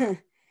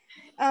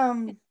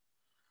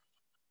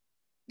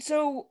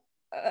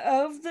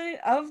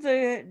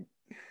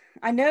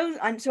I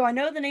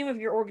know the name of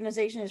your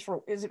organization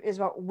is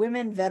about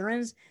women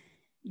veterans.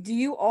 Do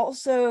you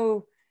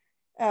also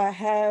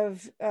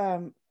have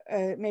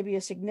maybe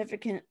a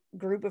significant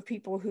group of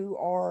people who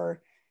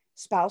are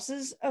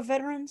spouses of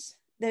veterans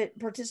that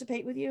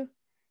participate with you?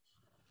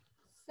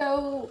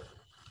 So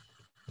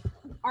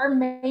our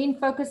main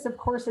focus, of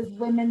course, is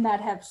women that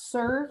have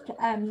served.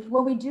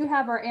 When we do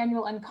have our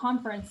annual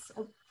unconference,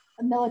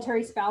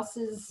 military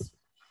spouses,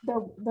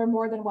 they're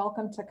more than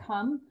welcome to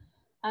come.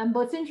 But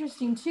what's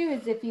interesting too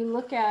is if you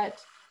look at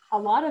a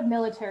lot of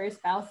military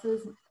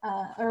spouses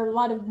or a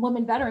lot of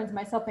women veterans,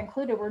 myself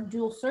included, were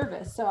dual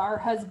service. So our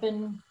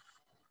husband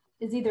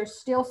is either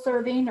still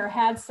serving or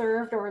had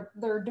served, or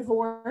they're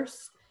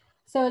divorced.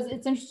 So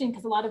it's interesting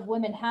because a lot of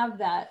women have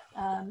that.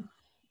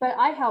 But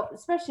I help,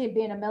 especially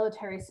being a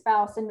military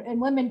spouse,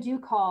 and women do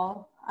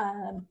call.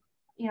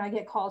 I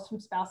get calls from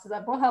spouses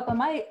that will help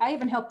them. I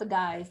even help the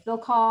guys. They'll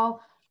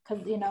call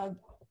because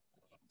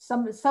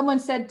someone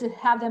said to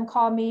have them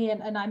call me,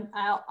 and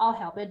I'll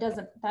help. It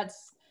doesn't.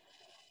 That's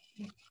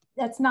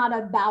not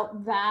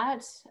about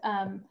that.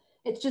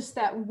 It's just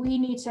that we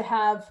need to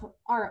have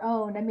our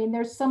own. I mean,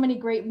 there's so many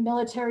great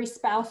military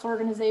spouse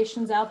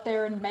organizations out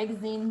there and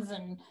magazines,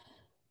 and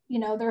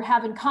they're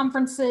having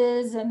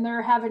conferences and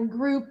they're having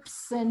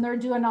groups and they're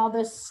doing all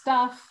this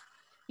stuff.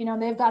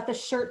 They've got the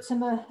shirts in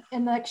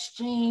the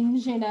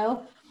exchange.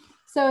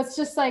 So it's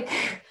just like,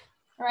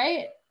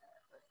 right.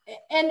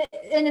 And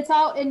it's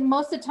all, and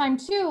most of the time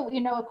too,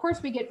 of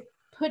course we get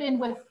put in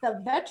with the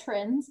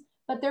veterans,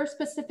 but there are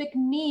specific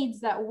needs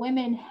that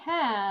women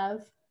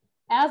have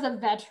as a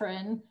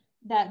veteran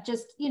that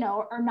just,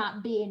 are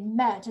not being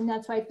met. And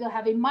that's why I feel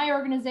having my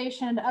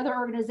organization and other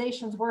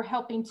organizations, we're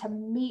helping to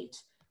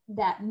meet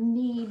that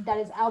need that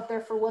is out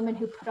there for women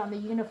who put on the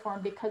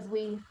uniform, because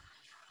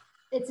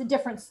it's a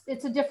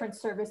different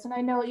service. And I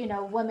know,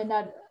 women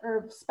that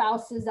are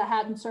spouses that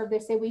hadn't served, they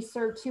say we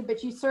serve too,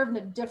 but you serve in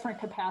a different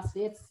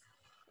capacity.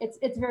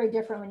 It's very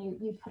different when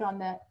you put on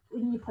that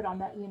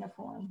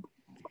uniform.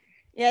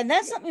 Yeah, and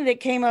that's something that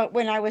came up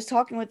when I was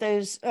talking with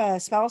those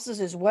spouses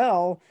as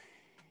well,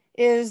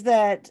 is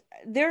that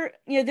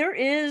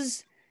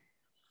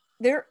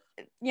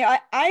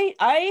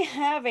I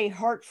have a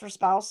heart for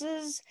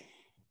spouses.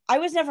 I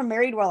was never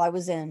married while I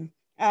was in,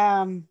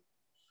 and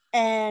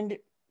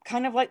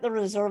kind of like the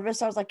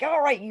reservists, I was like,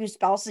 all right, you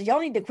spouses, y'all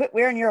need to quit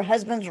wearing your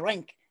husband's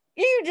rank.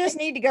 You just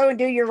need to go and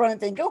do your running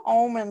thing, go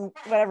home and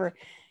whatever.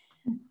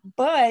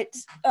 But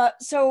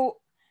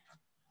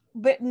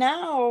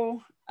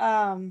now,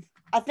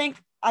 I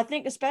think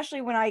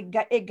especially when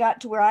it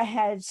got to where I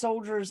had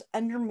soldiers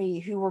under me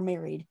who were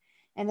married,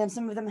 and then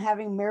some of them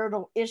having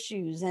marital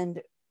issues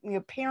and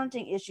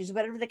parenting issues,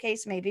 whatever the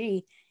case may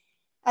be,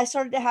 I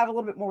started to have a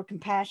little bit more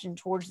compassion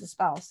towards the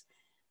spouse.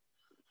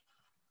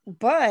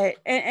 But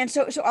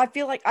so I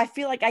feel like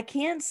I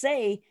can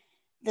say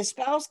the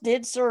spouse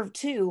did serve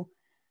too,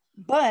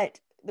 but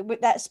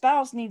that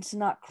spouse needs to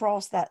not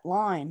cross that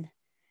line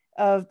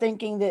of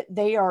thinking that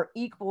they are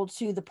equal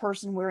to the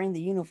person wearing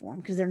the uniform,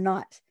 because they're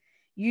not.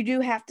 You do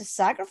have to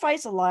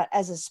sacrifice a lot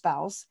as a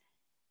spouse,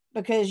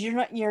 because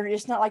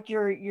it's not like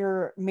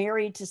you're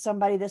married to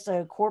somebody that's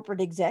a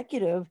corporate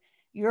executive.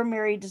 You're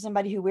married to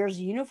somebody who wears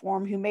a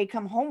uniform, who may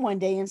come home one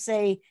day and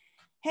say,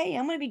 hey,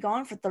 I'm going to be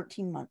gone for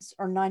 13 months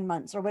or 9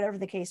 months or whatever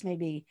the case may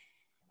be.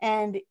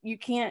 And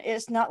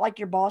it's not like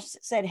your boss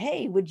said,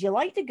 hey, would you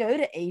like to go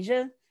to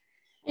Asia?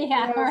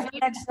 Yeah, for the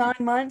next 9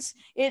 months.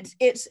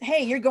 It's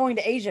hey, you're going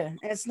to Asia.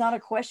 And it's not a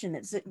question.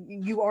 It's that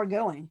you are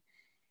going.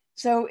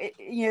 So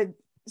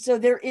so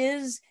there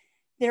is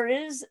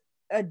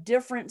a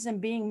difference in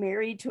being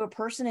married to a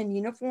person in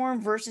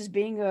uniform versus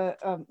being a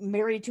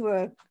married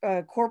to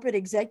a corporate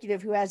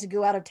executive who has to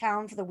go out of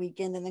town for the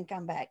weekend and then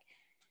come back.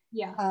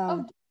 Yeah.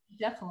 Oh,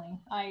 definitely.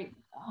 I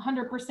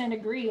 100%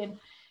 agree. And,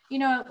 you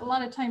know, a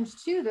lot of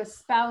times too, the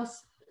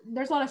spouse,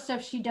 there's a lot of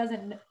stuff she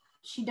doesn't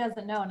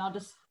know. And I'll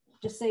just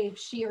say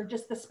she, or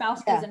just the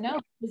spouse doesn't know,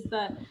 is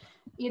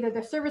either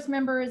the service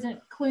member isn't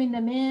cluing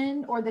them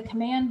in, or the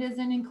command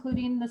isn't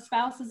including the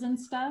spouses and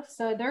stuff.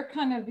 So they're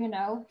kind of, you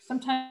know,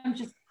 sometimes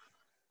just,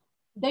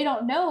 they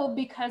don't know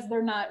because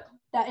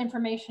that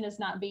information is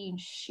not being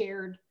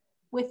shared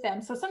with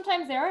them. So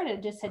sometimes they are at a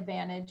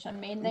disadvantage. I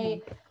mean,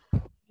 they,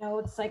 you know,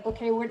 it's like,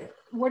 okay, where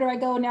do I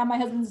go now? My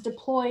husband's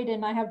deployed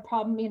and I have a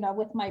problem, you know,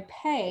 with my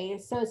pay.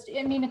 So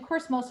I mean, of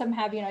course, most of them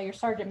have, you know, your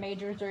sergeant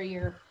majors or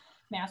your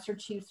master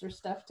chiefs or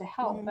stuff to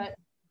help, but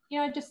you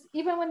know, just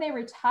even when they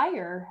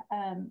retire.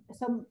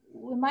 So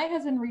when my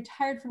husband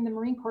retired from the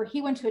Marine Corps,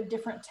 he went to a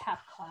different TAP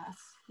class.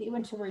 He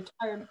went to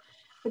retirement,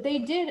 but they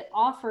did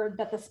offer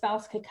that the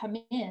spouse could come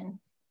in,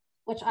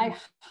 which I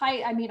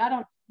mean,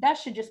 that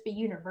should just be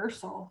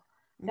universal,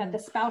 that the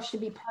spouse should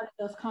be part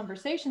of those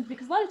conversations,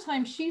 because a lot of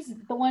times she's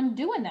the one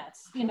doing that,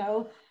 you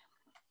know,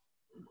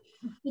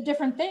 the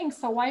different things.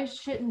 So why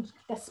shouldn't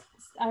let's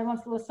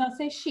not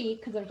say she,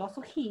 because there's also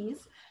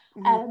he's,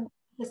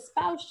 the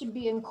spouse should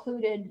be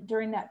included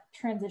during that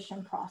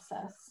transition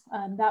process.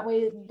 That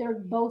way they're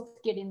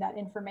both getting that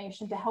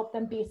information to help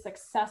them be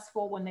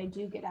successful when they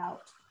do get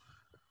out.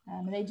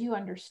 And they do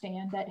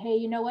understand that, hey,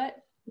 you know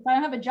what? If I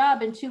don't have a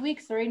job in 2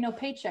 weeks, there ain't no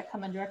paycheck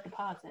coming direct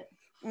deposit.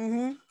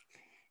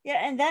 Yeah,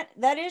 and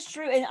that is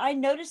true. And I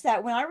noticed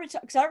that when I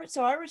retired,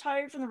 so I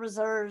retired from the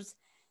reserves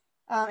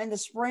in the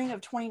spring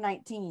of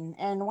 2019.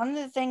 And one of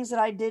the things that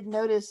I did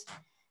notice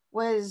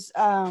was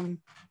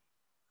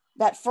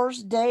that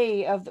first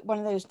day of one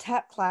of those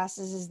TAP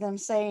classes is them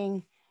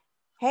saying,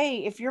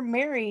 hey, if you're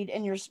married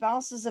and your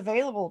spouse is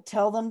available,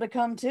 tell them to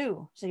come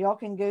too, so y'all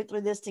can go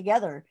through this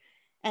together.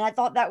 And I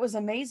thought that was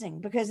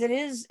amazing, because it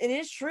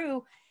is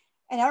true.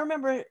 And I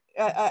remember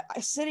I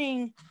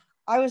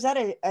was at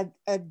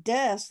a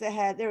desk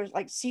that there was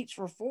like seats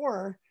for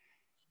 4,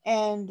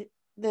 and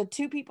the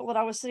 2 people that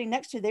I was sitting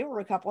next to, they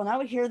were a couple, and I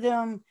would hear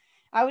them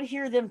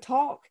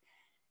talk,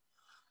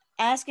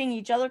 asking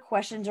each other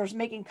questions or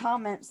making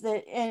comments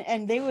that,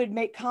 and they would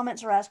make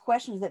comments or ask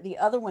questions that the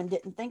other one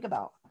didn't think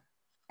about.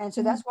 And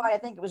so that's why I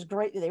think it was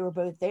great that they were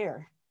both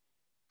there.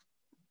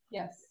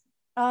 Yes.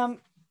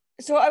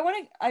 So I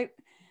want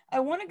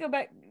to go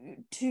back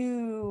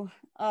to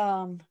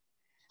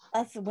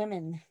us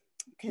women.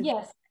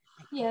 Yes.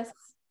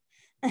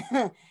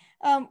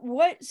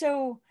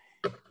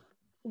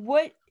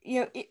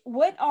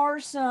 What are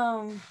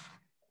some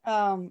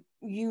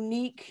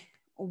unique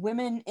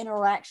women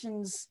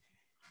interactions?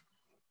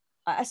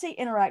 I say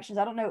interactions,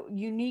 I don't know,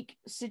 unique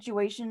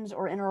situations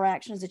or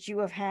interactions that you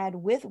have had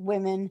with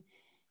women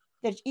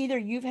that either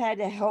you've had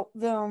to help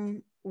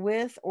them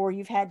with, or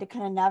you've had to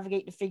kind of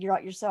navigate to figure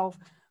out yourself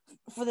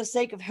for the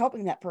sake of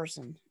helping that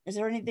person. Is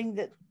there anything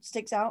that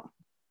sticks out?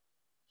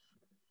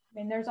 I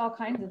mean, there's all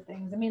kinds of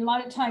things. I mean, a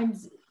lot of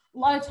times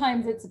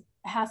it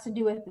has to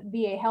do with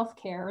VA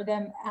healthcare, or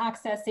them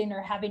accessing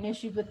or having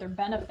issues with their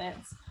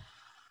benefits.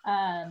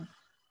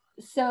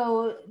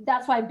 So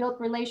that's why I built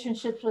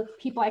relationships with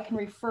people I can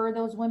refer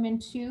those women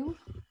to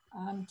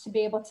be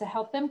able to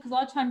help them. Because a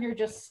lot of times you're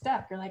just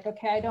stuck. You're like,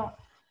 okay,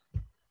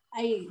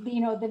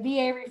 the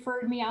VA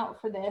referred me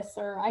out for this,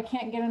 or I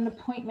can't get an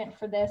appointment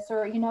for this,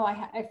 or, you know,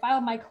 I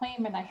filed my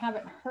claim and I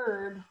haven't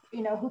heard,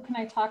 you know, who can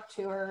I talk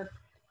to, or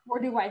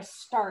where do I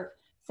start?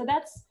 So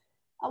that's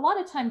a lot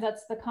of times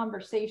that's the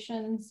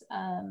conversations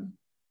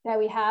that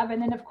we have. And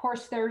then of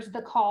course there's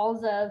the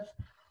calls of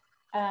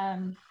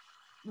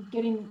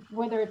getting,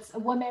 whether it's a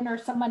woman or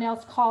someone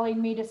else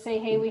calling me to say,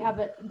 hey, we have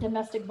a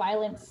domestic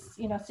violence,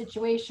 you know,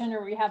 situation,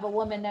 or we have a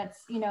woman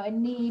that's, you know,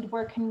 in need,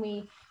 where can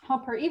we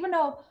help her? Even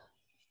though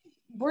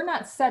we're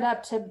not set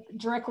up to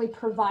directly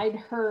provide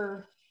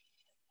her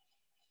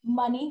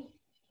money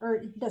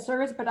or the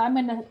service, but I'm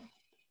going to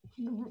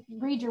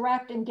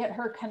redirect and get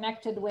her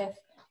connected with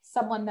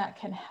someone that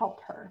can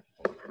help her.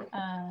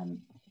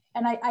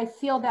 And I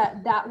feel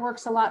that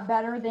works a lot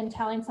better than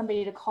telling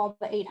somebody to call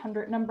the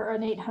 800 number, or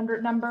an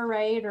 800 number,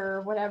 right?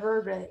 Or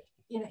whatever, but,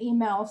 you know,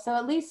 email. So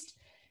at least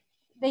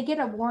they get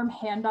a warm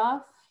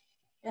handoff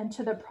and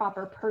to the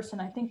proper person.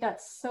 I think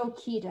that's so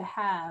key to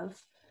have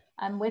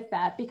with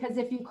that, because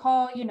if you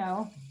call, you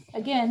know,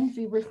 again, if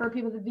you refer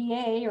people to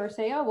VA, or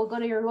say, oh, we'll go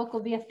to your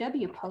local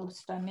VFW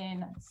post. I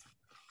mean,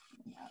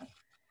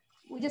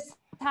 we just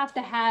have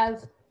to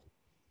have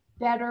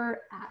better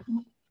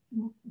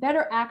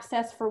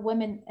access for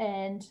women,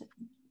 and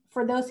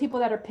for those people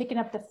that are picking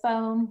up the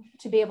phone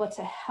to be able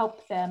to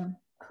help them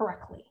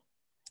correctly,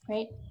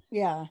 right?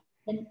 Yeah.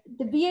 And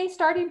the VA is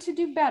starting to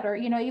do better,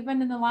 you know,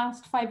 even in the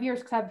last 5 years,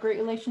 because I have great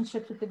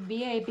relationships with the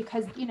VA,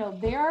 because, you know,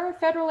 they are a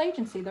federal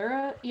agency.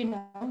 They're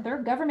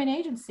a government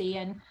agency.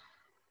 And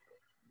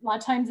a lot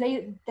of times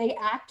they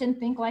act and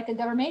think like a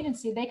government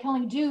agency. They can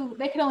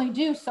only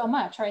do so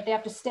much, right? They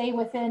have to stay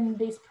within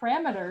these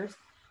parameters.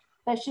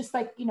 that's just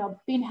like, you know,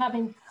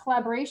 having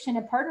collaboration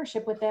and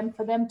partnership with them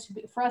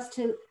for us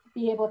to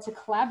be able to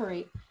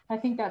collaborate. I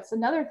think that's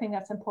another thing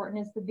that's important,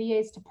 is the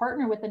VAs to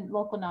partner with the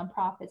local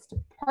nonprofits, to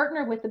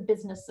partner with the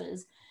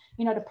businesses,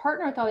 you know, to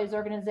partner with all these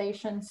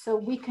organizations so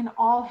we can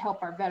all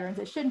help our veterans.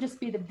 It shouldn't just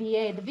be the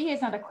VA. The VA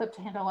is not equipped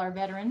to handle our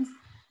veterans.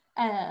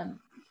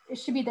 It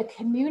should be the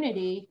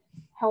community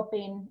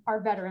helping our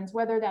veterans,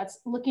 whether that's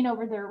looking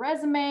over their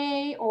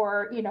resume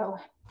or, you know,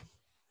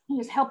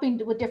 just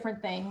helping with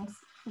different things,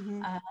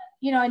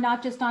 you know, and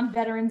not just on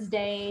Veterans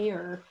Day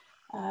or,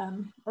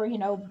 you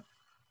know,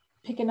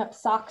 picking up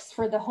socks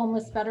for the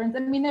homeless veterans. I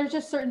mean, there's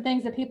just certain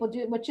things that people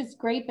do, which is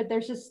great, but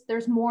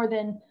there's more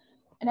than,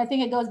 and I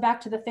think it goes back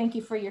to the thank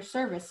you for your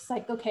service. It's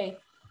like, okay,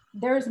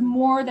 there's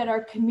more that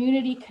our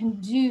community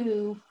can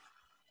do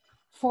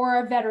for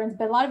our veterans,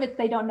 but a lot of it,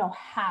 they don't know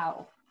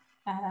how.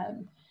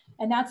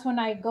 And that's when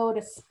I go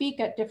to speak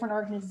at different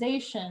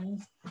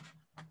organizations,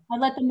 I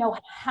let them know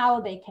how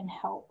they can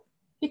help.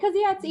 Because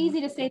yeah, it's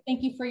easy to say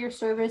thank you for your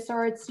service,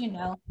 or it's, you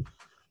know,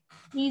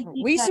 easy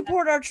we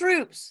support our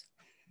troops.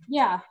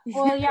 Yeah,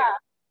 well, yeah,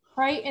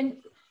 right. And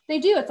they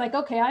do. It's like,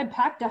 okay, I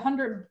packed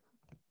 100,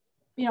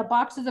 you know,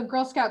 boxes of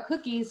Girl Scout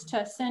cookies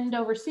to send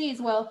overseas.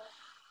 Well,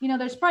 you know,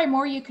 there's probably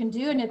more you can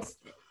do, and it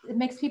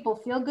makes people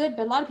feel good.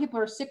 But a lot of people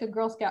are sick of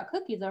Girl Scout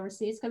cookies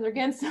overseas because they're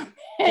getting so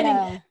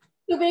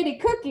many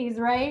cookies,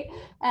 right?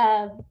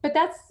 But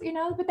that's, you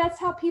know, but that's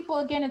how people,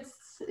 again,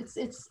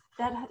 it's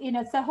that, you know,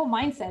 it's that whole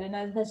mindset,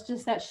 and that's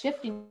just that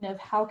shifting of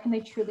how can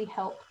they truly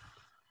help,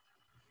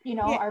 you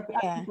know, our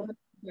people.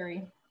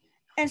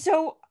 And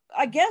so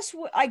I guess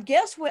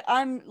what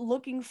I'm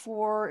looking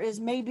for is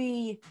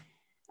maybe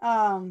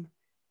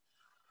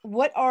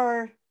what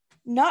are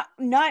not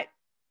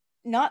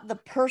the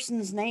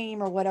person's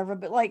name or whatever,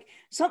 but like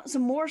some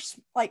more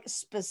like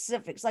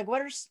specifics, like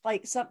what are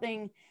like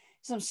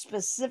some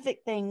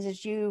specific things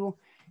that you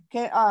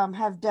can,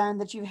 have done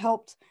that you've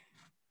helped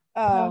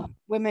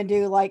women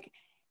do. Like,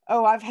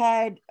 oh, I've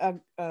had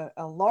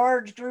a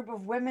large group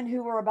of women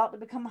who were about to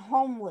become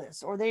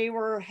homeless, or they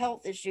were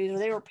health issues, or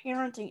they were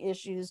parenting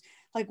issues.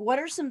 Like, what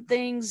are some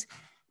things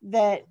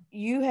that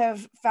you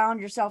have found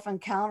yourself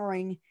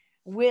encountering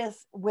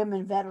with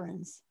women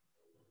veterans?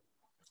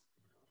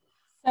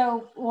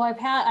 So, well, I've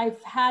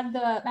had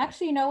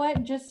actually, you know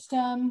what, just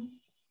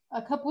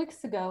a couple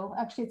weeks ago,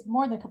 actually it's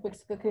more than a couple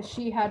weeks ago, because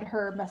she had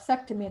her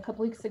mastectomy a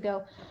couple weeks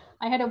ago.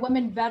 I had a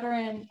woman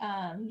veteran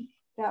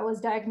that was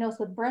diagnosed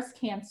with breast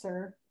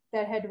cancer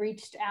that had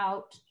reached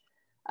out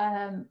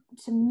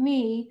to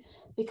me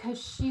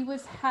because she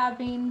was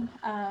having,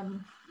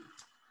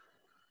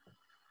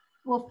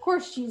 well, of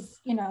course she's,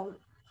 you know,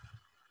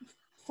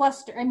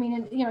 flustered. I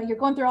mean, you know, you're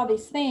going through all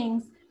these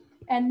things,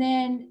 and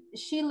then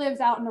she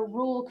lives out in a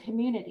rural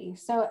community.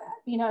 So,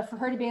 you know, for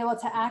her to be able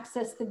to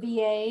access the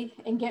VA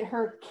and get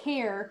her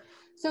care.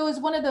 So it was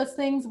one of those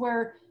things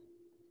where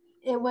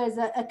it was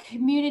a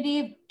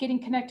community getting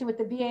connected with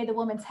the VA, the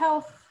Women's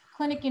Health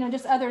Clinic, you know,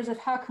 just others of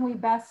how can we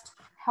best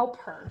help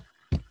her.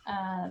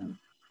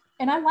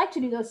 And I like to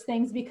do those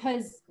things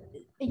because,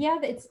 yeah,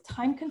 it's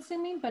time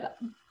consuming, but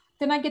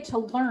then I get to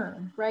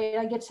learn, right?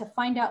 I get to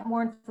find out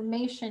more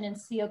information and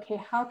see, okay,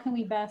 how can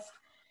we best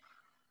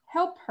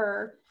help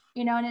her,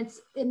 you know?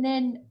 And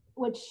then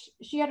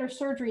she had her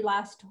surgery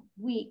last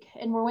week,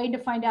 and we're waiting to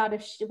find out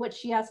what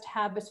she has to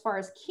have as far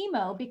as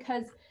chemo,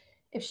 because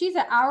if she's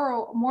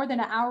more than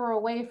an hour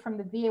away from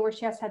the VA where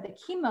she has to have the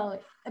chemo,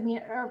 I mean,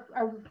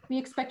 are we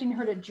expecting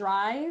her to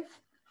drive?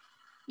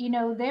 You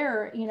know,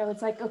 you know,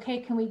 it's like, okay,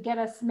 can we get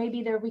us,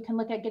 maybe we can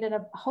look at getting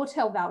a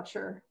hotel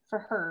voucher for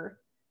her,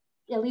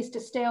 at least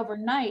to stay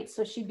overnight,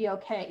 so she'd be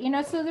okay. You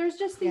know, so there's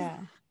just these,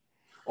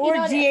 or,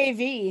 you know,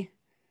 DAV.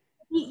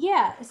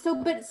 Yeah.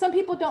 So, but some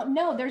people don't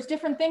know. There's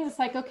different things. It's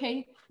like,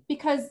 okay,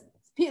 because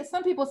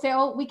some people say,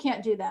 oh, we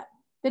can't do that.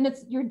 Then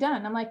you're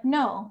done. I'm like,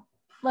 no,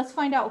 let's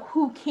find out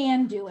who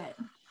can do it.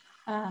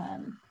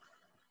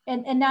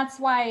 And that's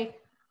why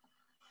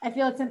I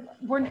feel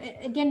we're,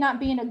 again, not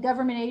being a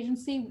government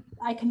agency,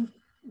 I can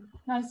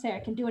not say I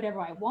can do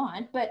whatever I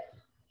want, but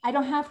I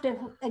don't have to,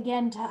 I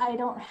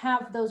don't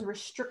have those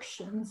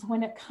restrictions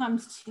when it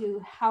comes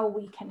to how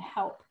we can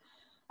help.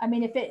 I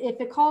mean, if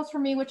it calls for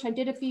me, which I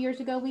did a few years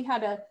ago, we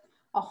had a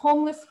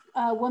homeless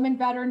woman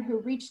veteran who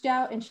reached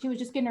out, and she was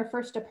just getting her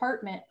first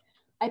apartment.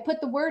 I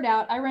put the word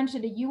out. I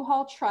rented a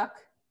U-Haul truck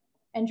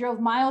and drove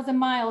miles and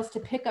miles to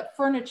pick up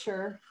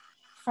furniture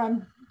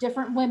from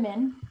different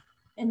women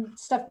and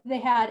stuff they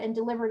had and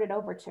delivered it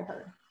over to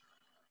her.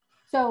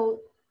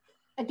 So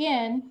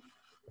again,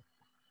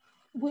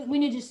 we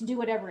need to just do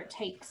whatever it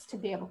takes to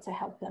be able to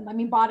help them. I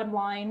mean, bottom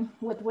line,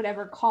 with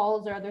whatever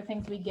calls or other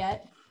things we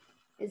get,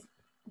 is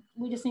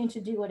we just need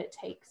to do what it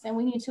takes. And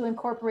we need to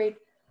incorporate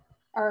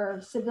our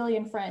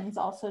civilian friends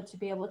also to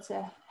be able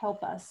to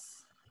help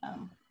us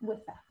with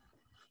that.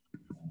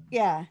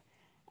 Yeah.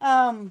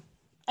 And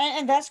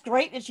that's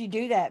great that you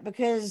do that,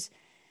 because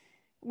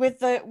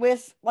with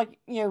like,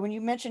 you know, when you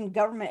mentioned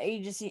government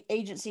agencies,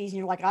 and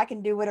you're like, I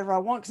can do whatever I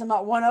want because I'm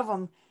not one of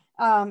them.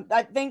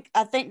 I think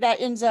that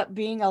ends up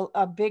being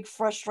a big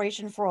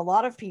frustration for a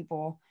lot of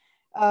people,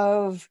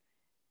 of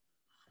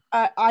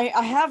I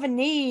have a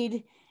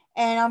need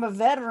and I'm a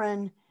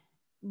veteran,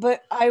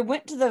 but I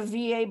went to the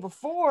VA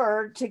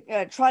before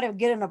to try to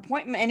get an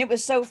appointment, and it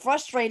was so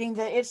frustrating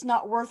that it's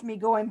not worth me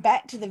going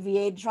back to the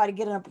VA to try to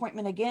get an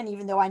appointment again,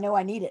 even though I know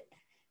I need it.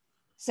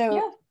 So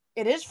Yeah.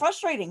 it is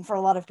frustrating for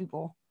a lot of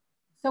people.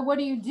 So what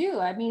do you do?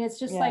 I mean, it's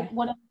just like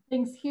one of the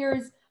things here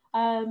is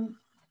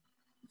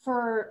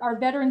for our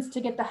veterans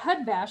to get the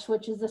HUD VASH,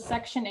 which is a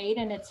Section 8,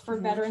 and it's for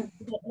veterans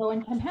to get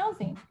low-income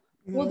housing.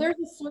 Well, there's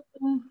a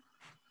certain,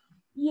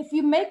 if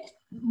you make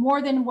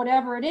more than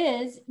whatever it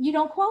is, you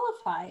don't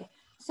qualify.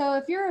 So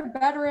if you're a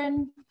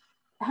veteran,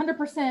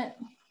 100%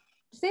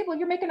 disabled,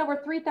 you're making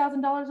over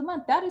 $3,000 a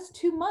month. That is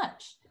too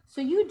much.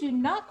 So you do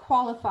not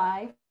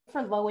qualify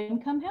for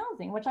low-income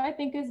housing, which I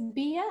think is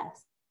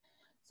BS.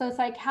 So it's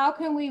like, how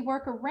can we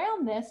work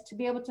around this to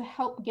be able to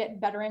help get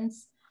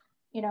veterans,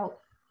 you know,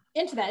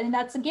 into that? And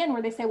that's again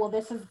where they say, well,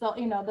 this is the,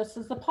 you know, this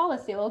is the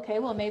policy. Okay,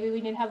 well, maybe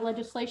we need to have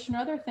legislation or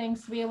other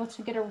things to be able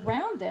to get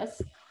around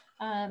this,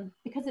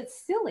 because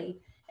it's silly.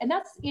 And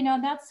that's, you know,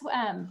 that's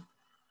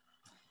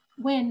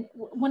when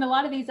a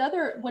lot of these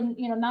other, when,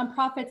 you know,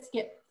 nonprofits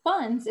get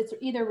funds, it's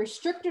either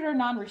restricted or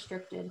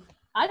non-restricted.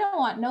 I don't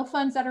want no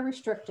funds that are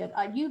restricted.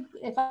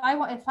 If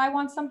I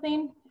want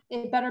something,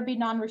 it better be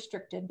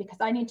non-restricted, because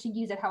I need to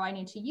use it how I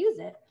need to use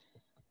it.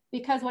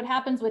 Because what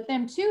happens with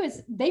them too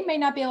is they may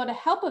not be able to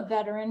help a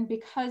veteran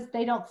because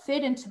they don't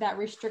fit into that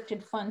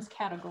restricted funds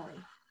category.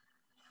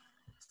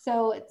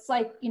 So it's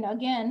like, you know,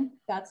 again,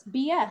 that's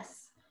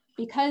BS,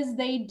 because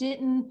they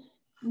didn't,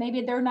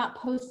 maybe they're not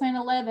post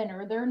 9/11,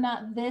 or they're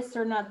not this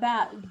or not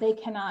that, they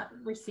cannot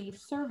receive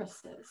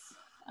services.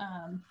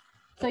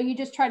 So you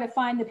just try to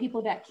find the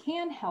people that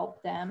can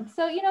help them.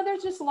 So, you know,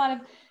 there's just a lot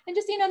of, and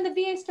just, you know, the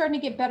VA is starting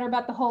to get better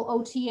about the whole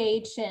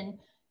OTH, and,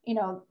 you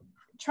know,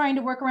 trying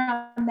to work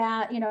around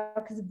that, you know,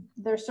 because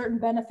there's certain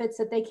benefits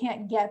that they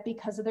can't get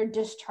because of their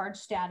discharge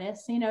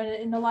status, you know,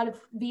 and a lot of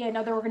VA and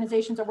other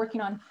organizations are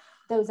working on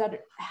those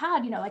that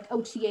had, you know, like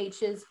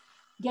OTH is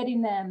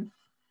getting them,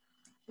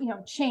 you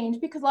know,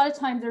 changed, because a lot of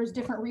times there's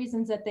different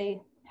reasons that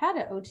they had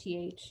an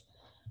OTH.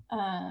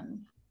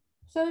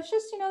 So it's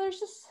just, you know,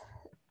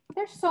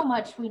 there's so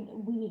much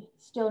we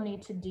still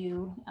need to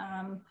do.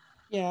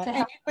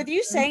 And with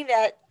you saying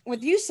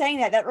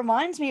that, that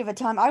reminds me of a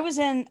time I was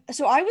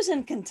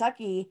in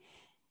Kentucky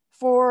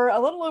for a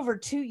little over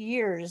 2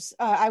 years.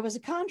 I was a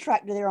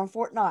contractor there on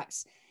Fort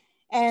Knox,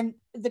 and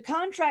the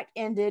contract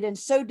ended, and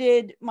so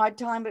did my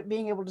time at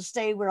being able to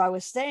stay where I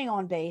was staying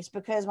on base,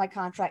 because my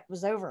contract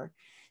was over.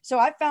 So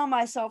I found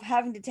myself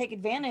having to take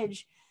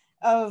advantage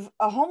of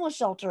a homeless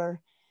shelter.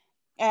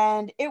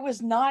 And it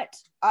was not,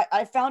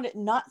 I found it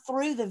not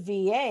through the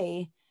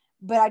VA,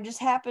 but I just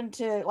happened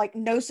to like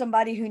know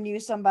somebody who knew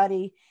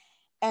somebody.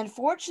 And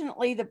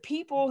fortunately, the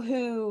people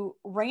who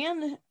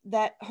ran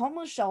that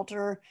homeless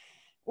shelter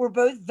were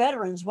both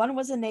veterans. One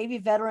was a Navy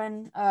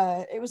veteran.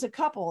 It was a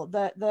couple.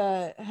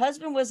 The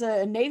husband was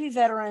a Navy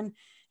veteran,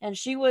 and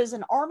she was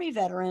an Army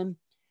veteran.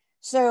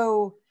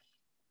 So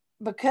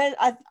because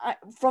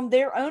from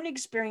their own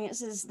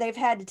experiences, they've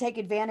had to take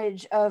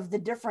advantage of the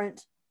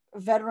different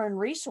veteran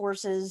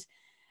resources,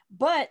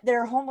 but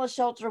their homeless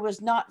shelter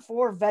was not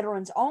for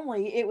veterans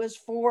only. It was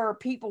for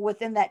people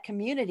within that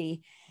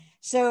community.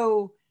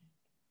 So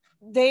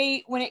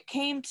when it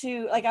came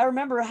to, like, I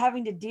remember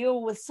having to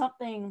deal with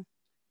something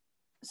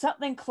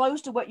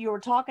close to what you were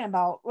talking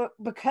about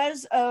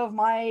because of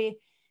my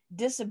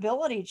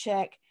disability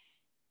check.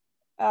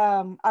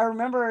 I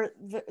remember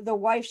the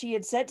wife, she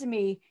had said to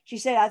me, she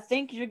said, I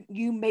think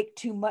you make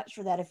too much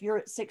for that. If you're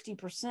at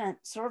 60%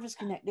 service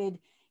connected,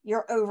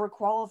 you're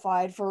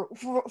overqualified for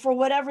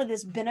whatever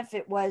this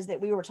benefit was that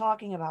we were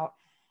talking about.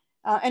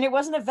 And it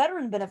wasn't a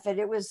veteran benefit.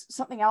 It was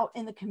something out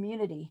in the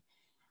community.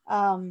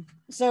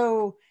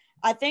 So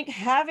I think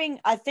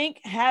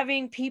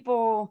having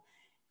people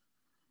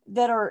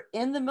that are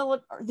in the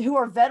military, who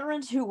are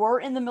veterans, who were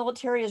in the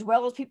military, as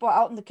well as people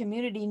out in the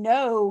community,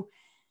 know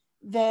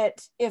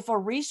that if a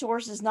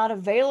resource is not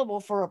available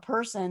for a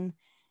person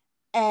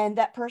and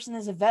that person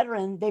is a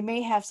veteran, they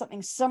may have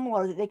something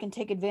similar that they can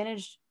take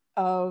advantage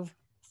of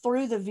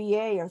through the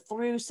VA or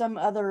through some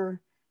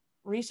other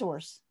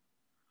resource.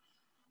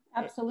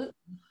 Absolutely.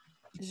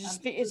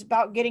 It's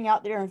about getting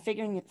out there and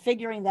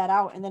figuring that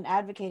out, and then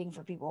advocating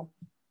for people.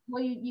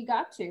 Well, you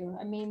got to.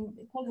 I mean,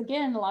 because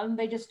again, a lot of them,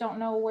 they just don't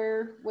know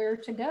where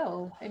to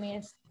go. I mean,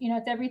 it's, you know,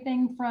 it's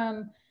everything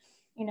from,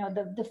 you know,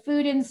 the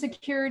food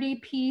insecurity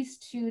piece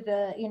to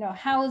the, you know,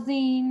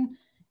 housing,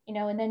 you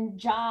know, and then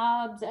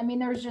jobs. I mean,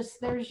 there's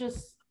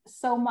just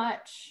so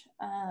much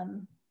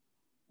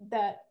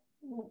that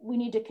we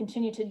need to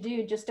continue to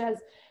do just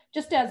as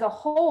a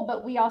whole,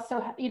 but we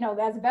also, you know,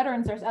 as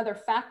veterans, there's other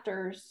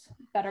factors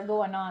that are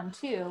going on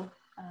too.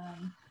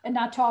 And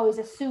not to always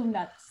assume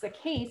that's the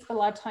case, but a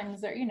lot of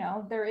times there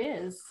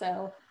is.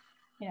 So,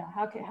 you know,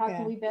 how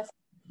can we best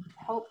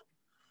help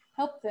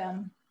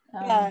them?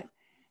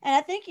 And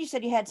I think you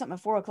said you had something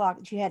at 4:00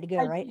 that you had to go,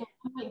 right?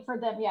 I'm waiting for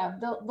them. Yeah,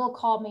 they'll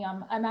call me.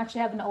 I'm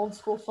actually having an old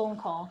school phone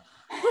call.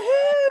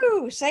 Woohoo!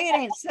 Ooh, say it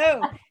ain't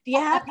so. Do you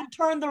have to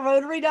turn the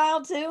rotary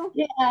dial too?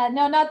 Yeah,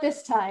 no, not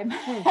this time.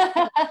 You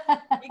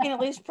can at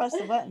least press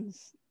the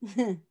buttons.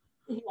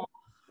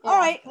 All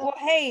right. Well,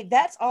 hey,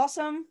 that's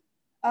awesome.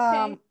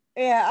 Okay.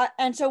 Yeah.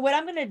 And so what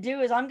I'm going to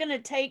do is I'm going to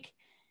take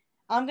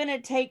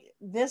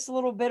this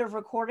little bit of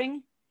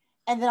recording,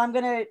 and then I'm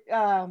going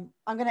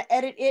to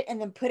edit it and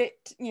then put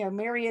it,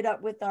 marry it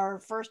up with our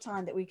first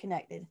time that we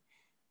connected.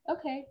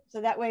 Okay.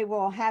 So that way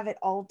we'll have it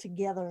all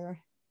together.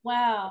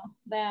 Wow.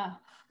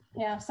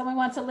 Yeah. Someone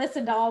wants to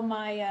listen to all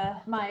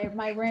my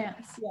my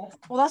rants. Yes.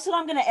 Well, that's what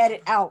I'm going to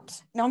edit out.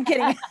 No, I'm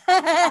kidding.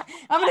 I'm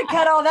going to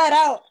cut all that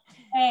out.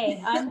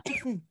 Hey,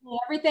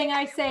 everything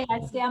I say, I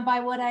stand by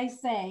what I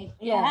say.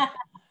 Yeah.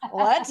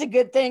 Well, that's a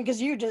good thing,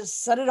 because you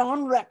just set it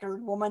on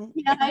record, woman.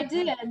 Yeah, I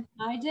did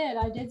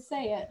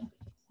say it.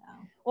 So.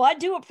 Well, I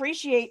do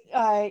appreciate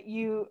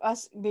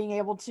us being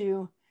able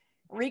to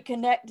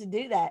reconnect to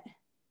do that.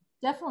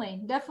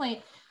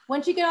 Definitely.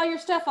 Once you get all your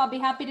stuff, I'll be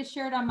happy to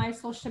share it on my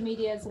social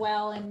media as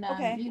well. And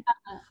okay. You have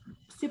a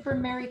super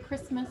Merry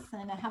Christmas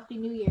and a Happy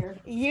New Year.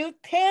 You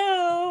too.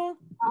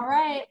 All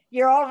right.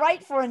 You're all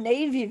right for a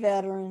Navy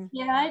veteran.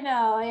 Yeah, I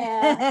know.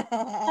 Yeah.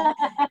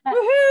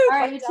 Woohoo! All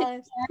right,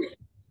 you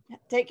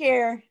take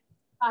care.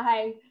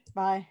 Bye.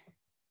 Bye.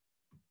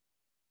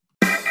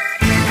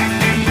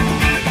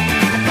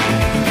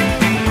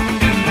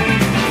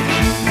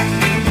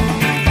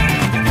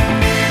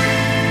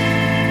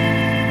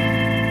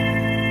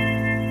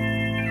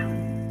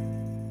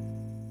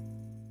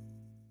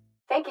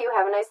 Thank you.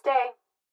 Have a nice day.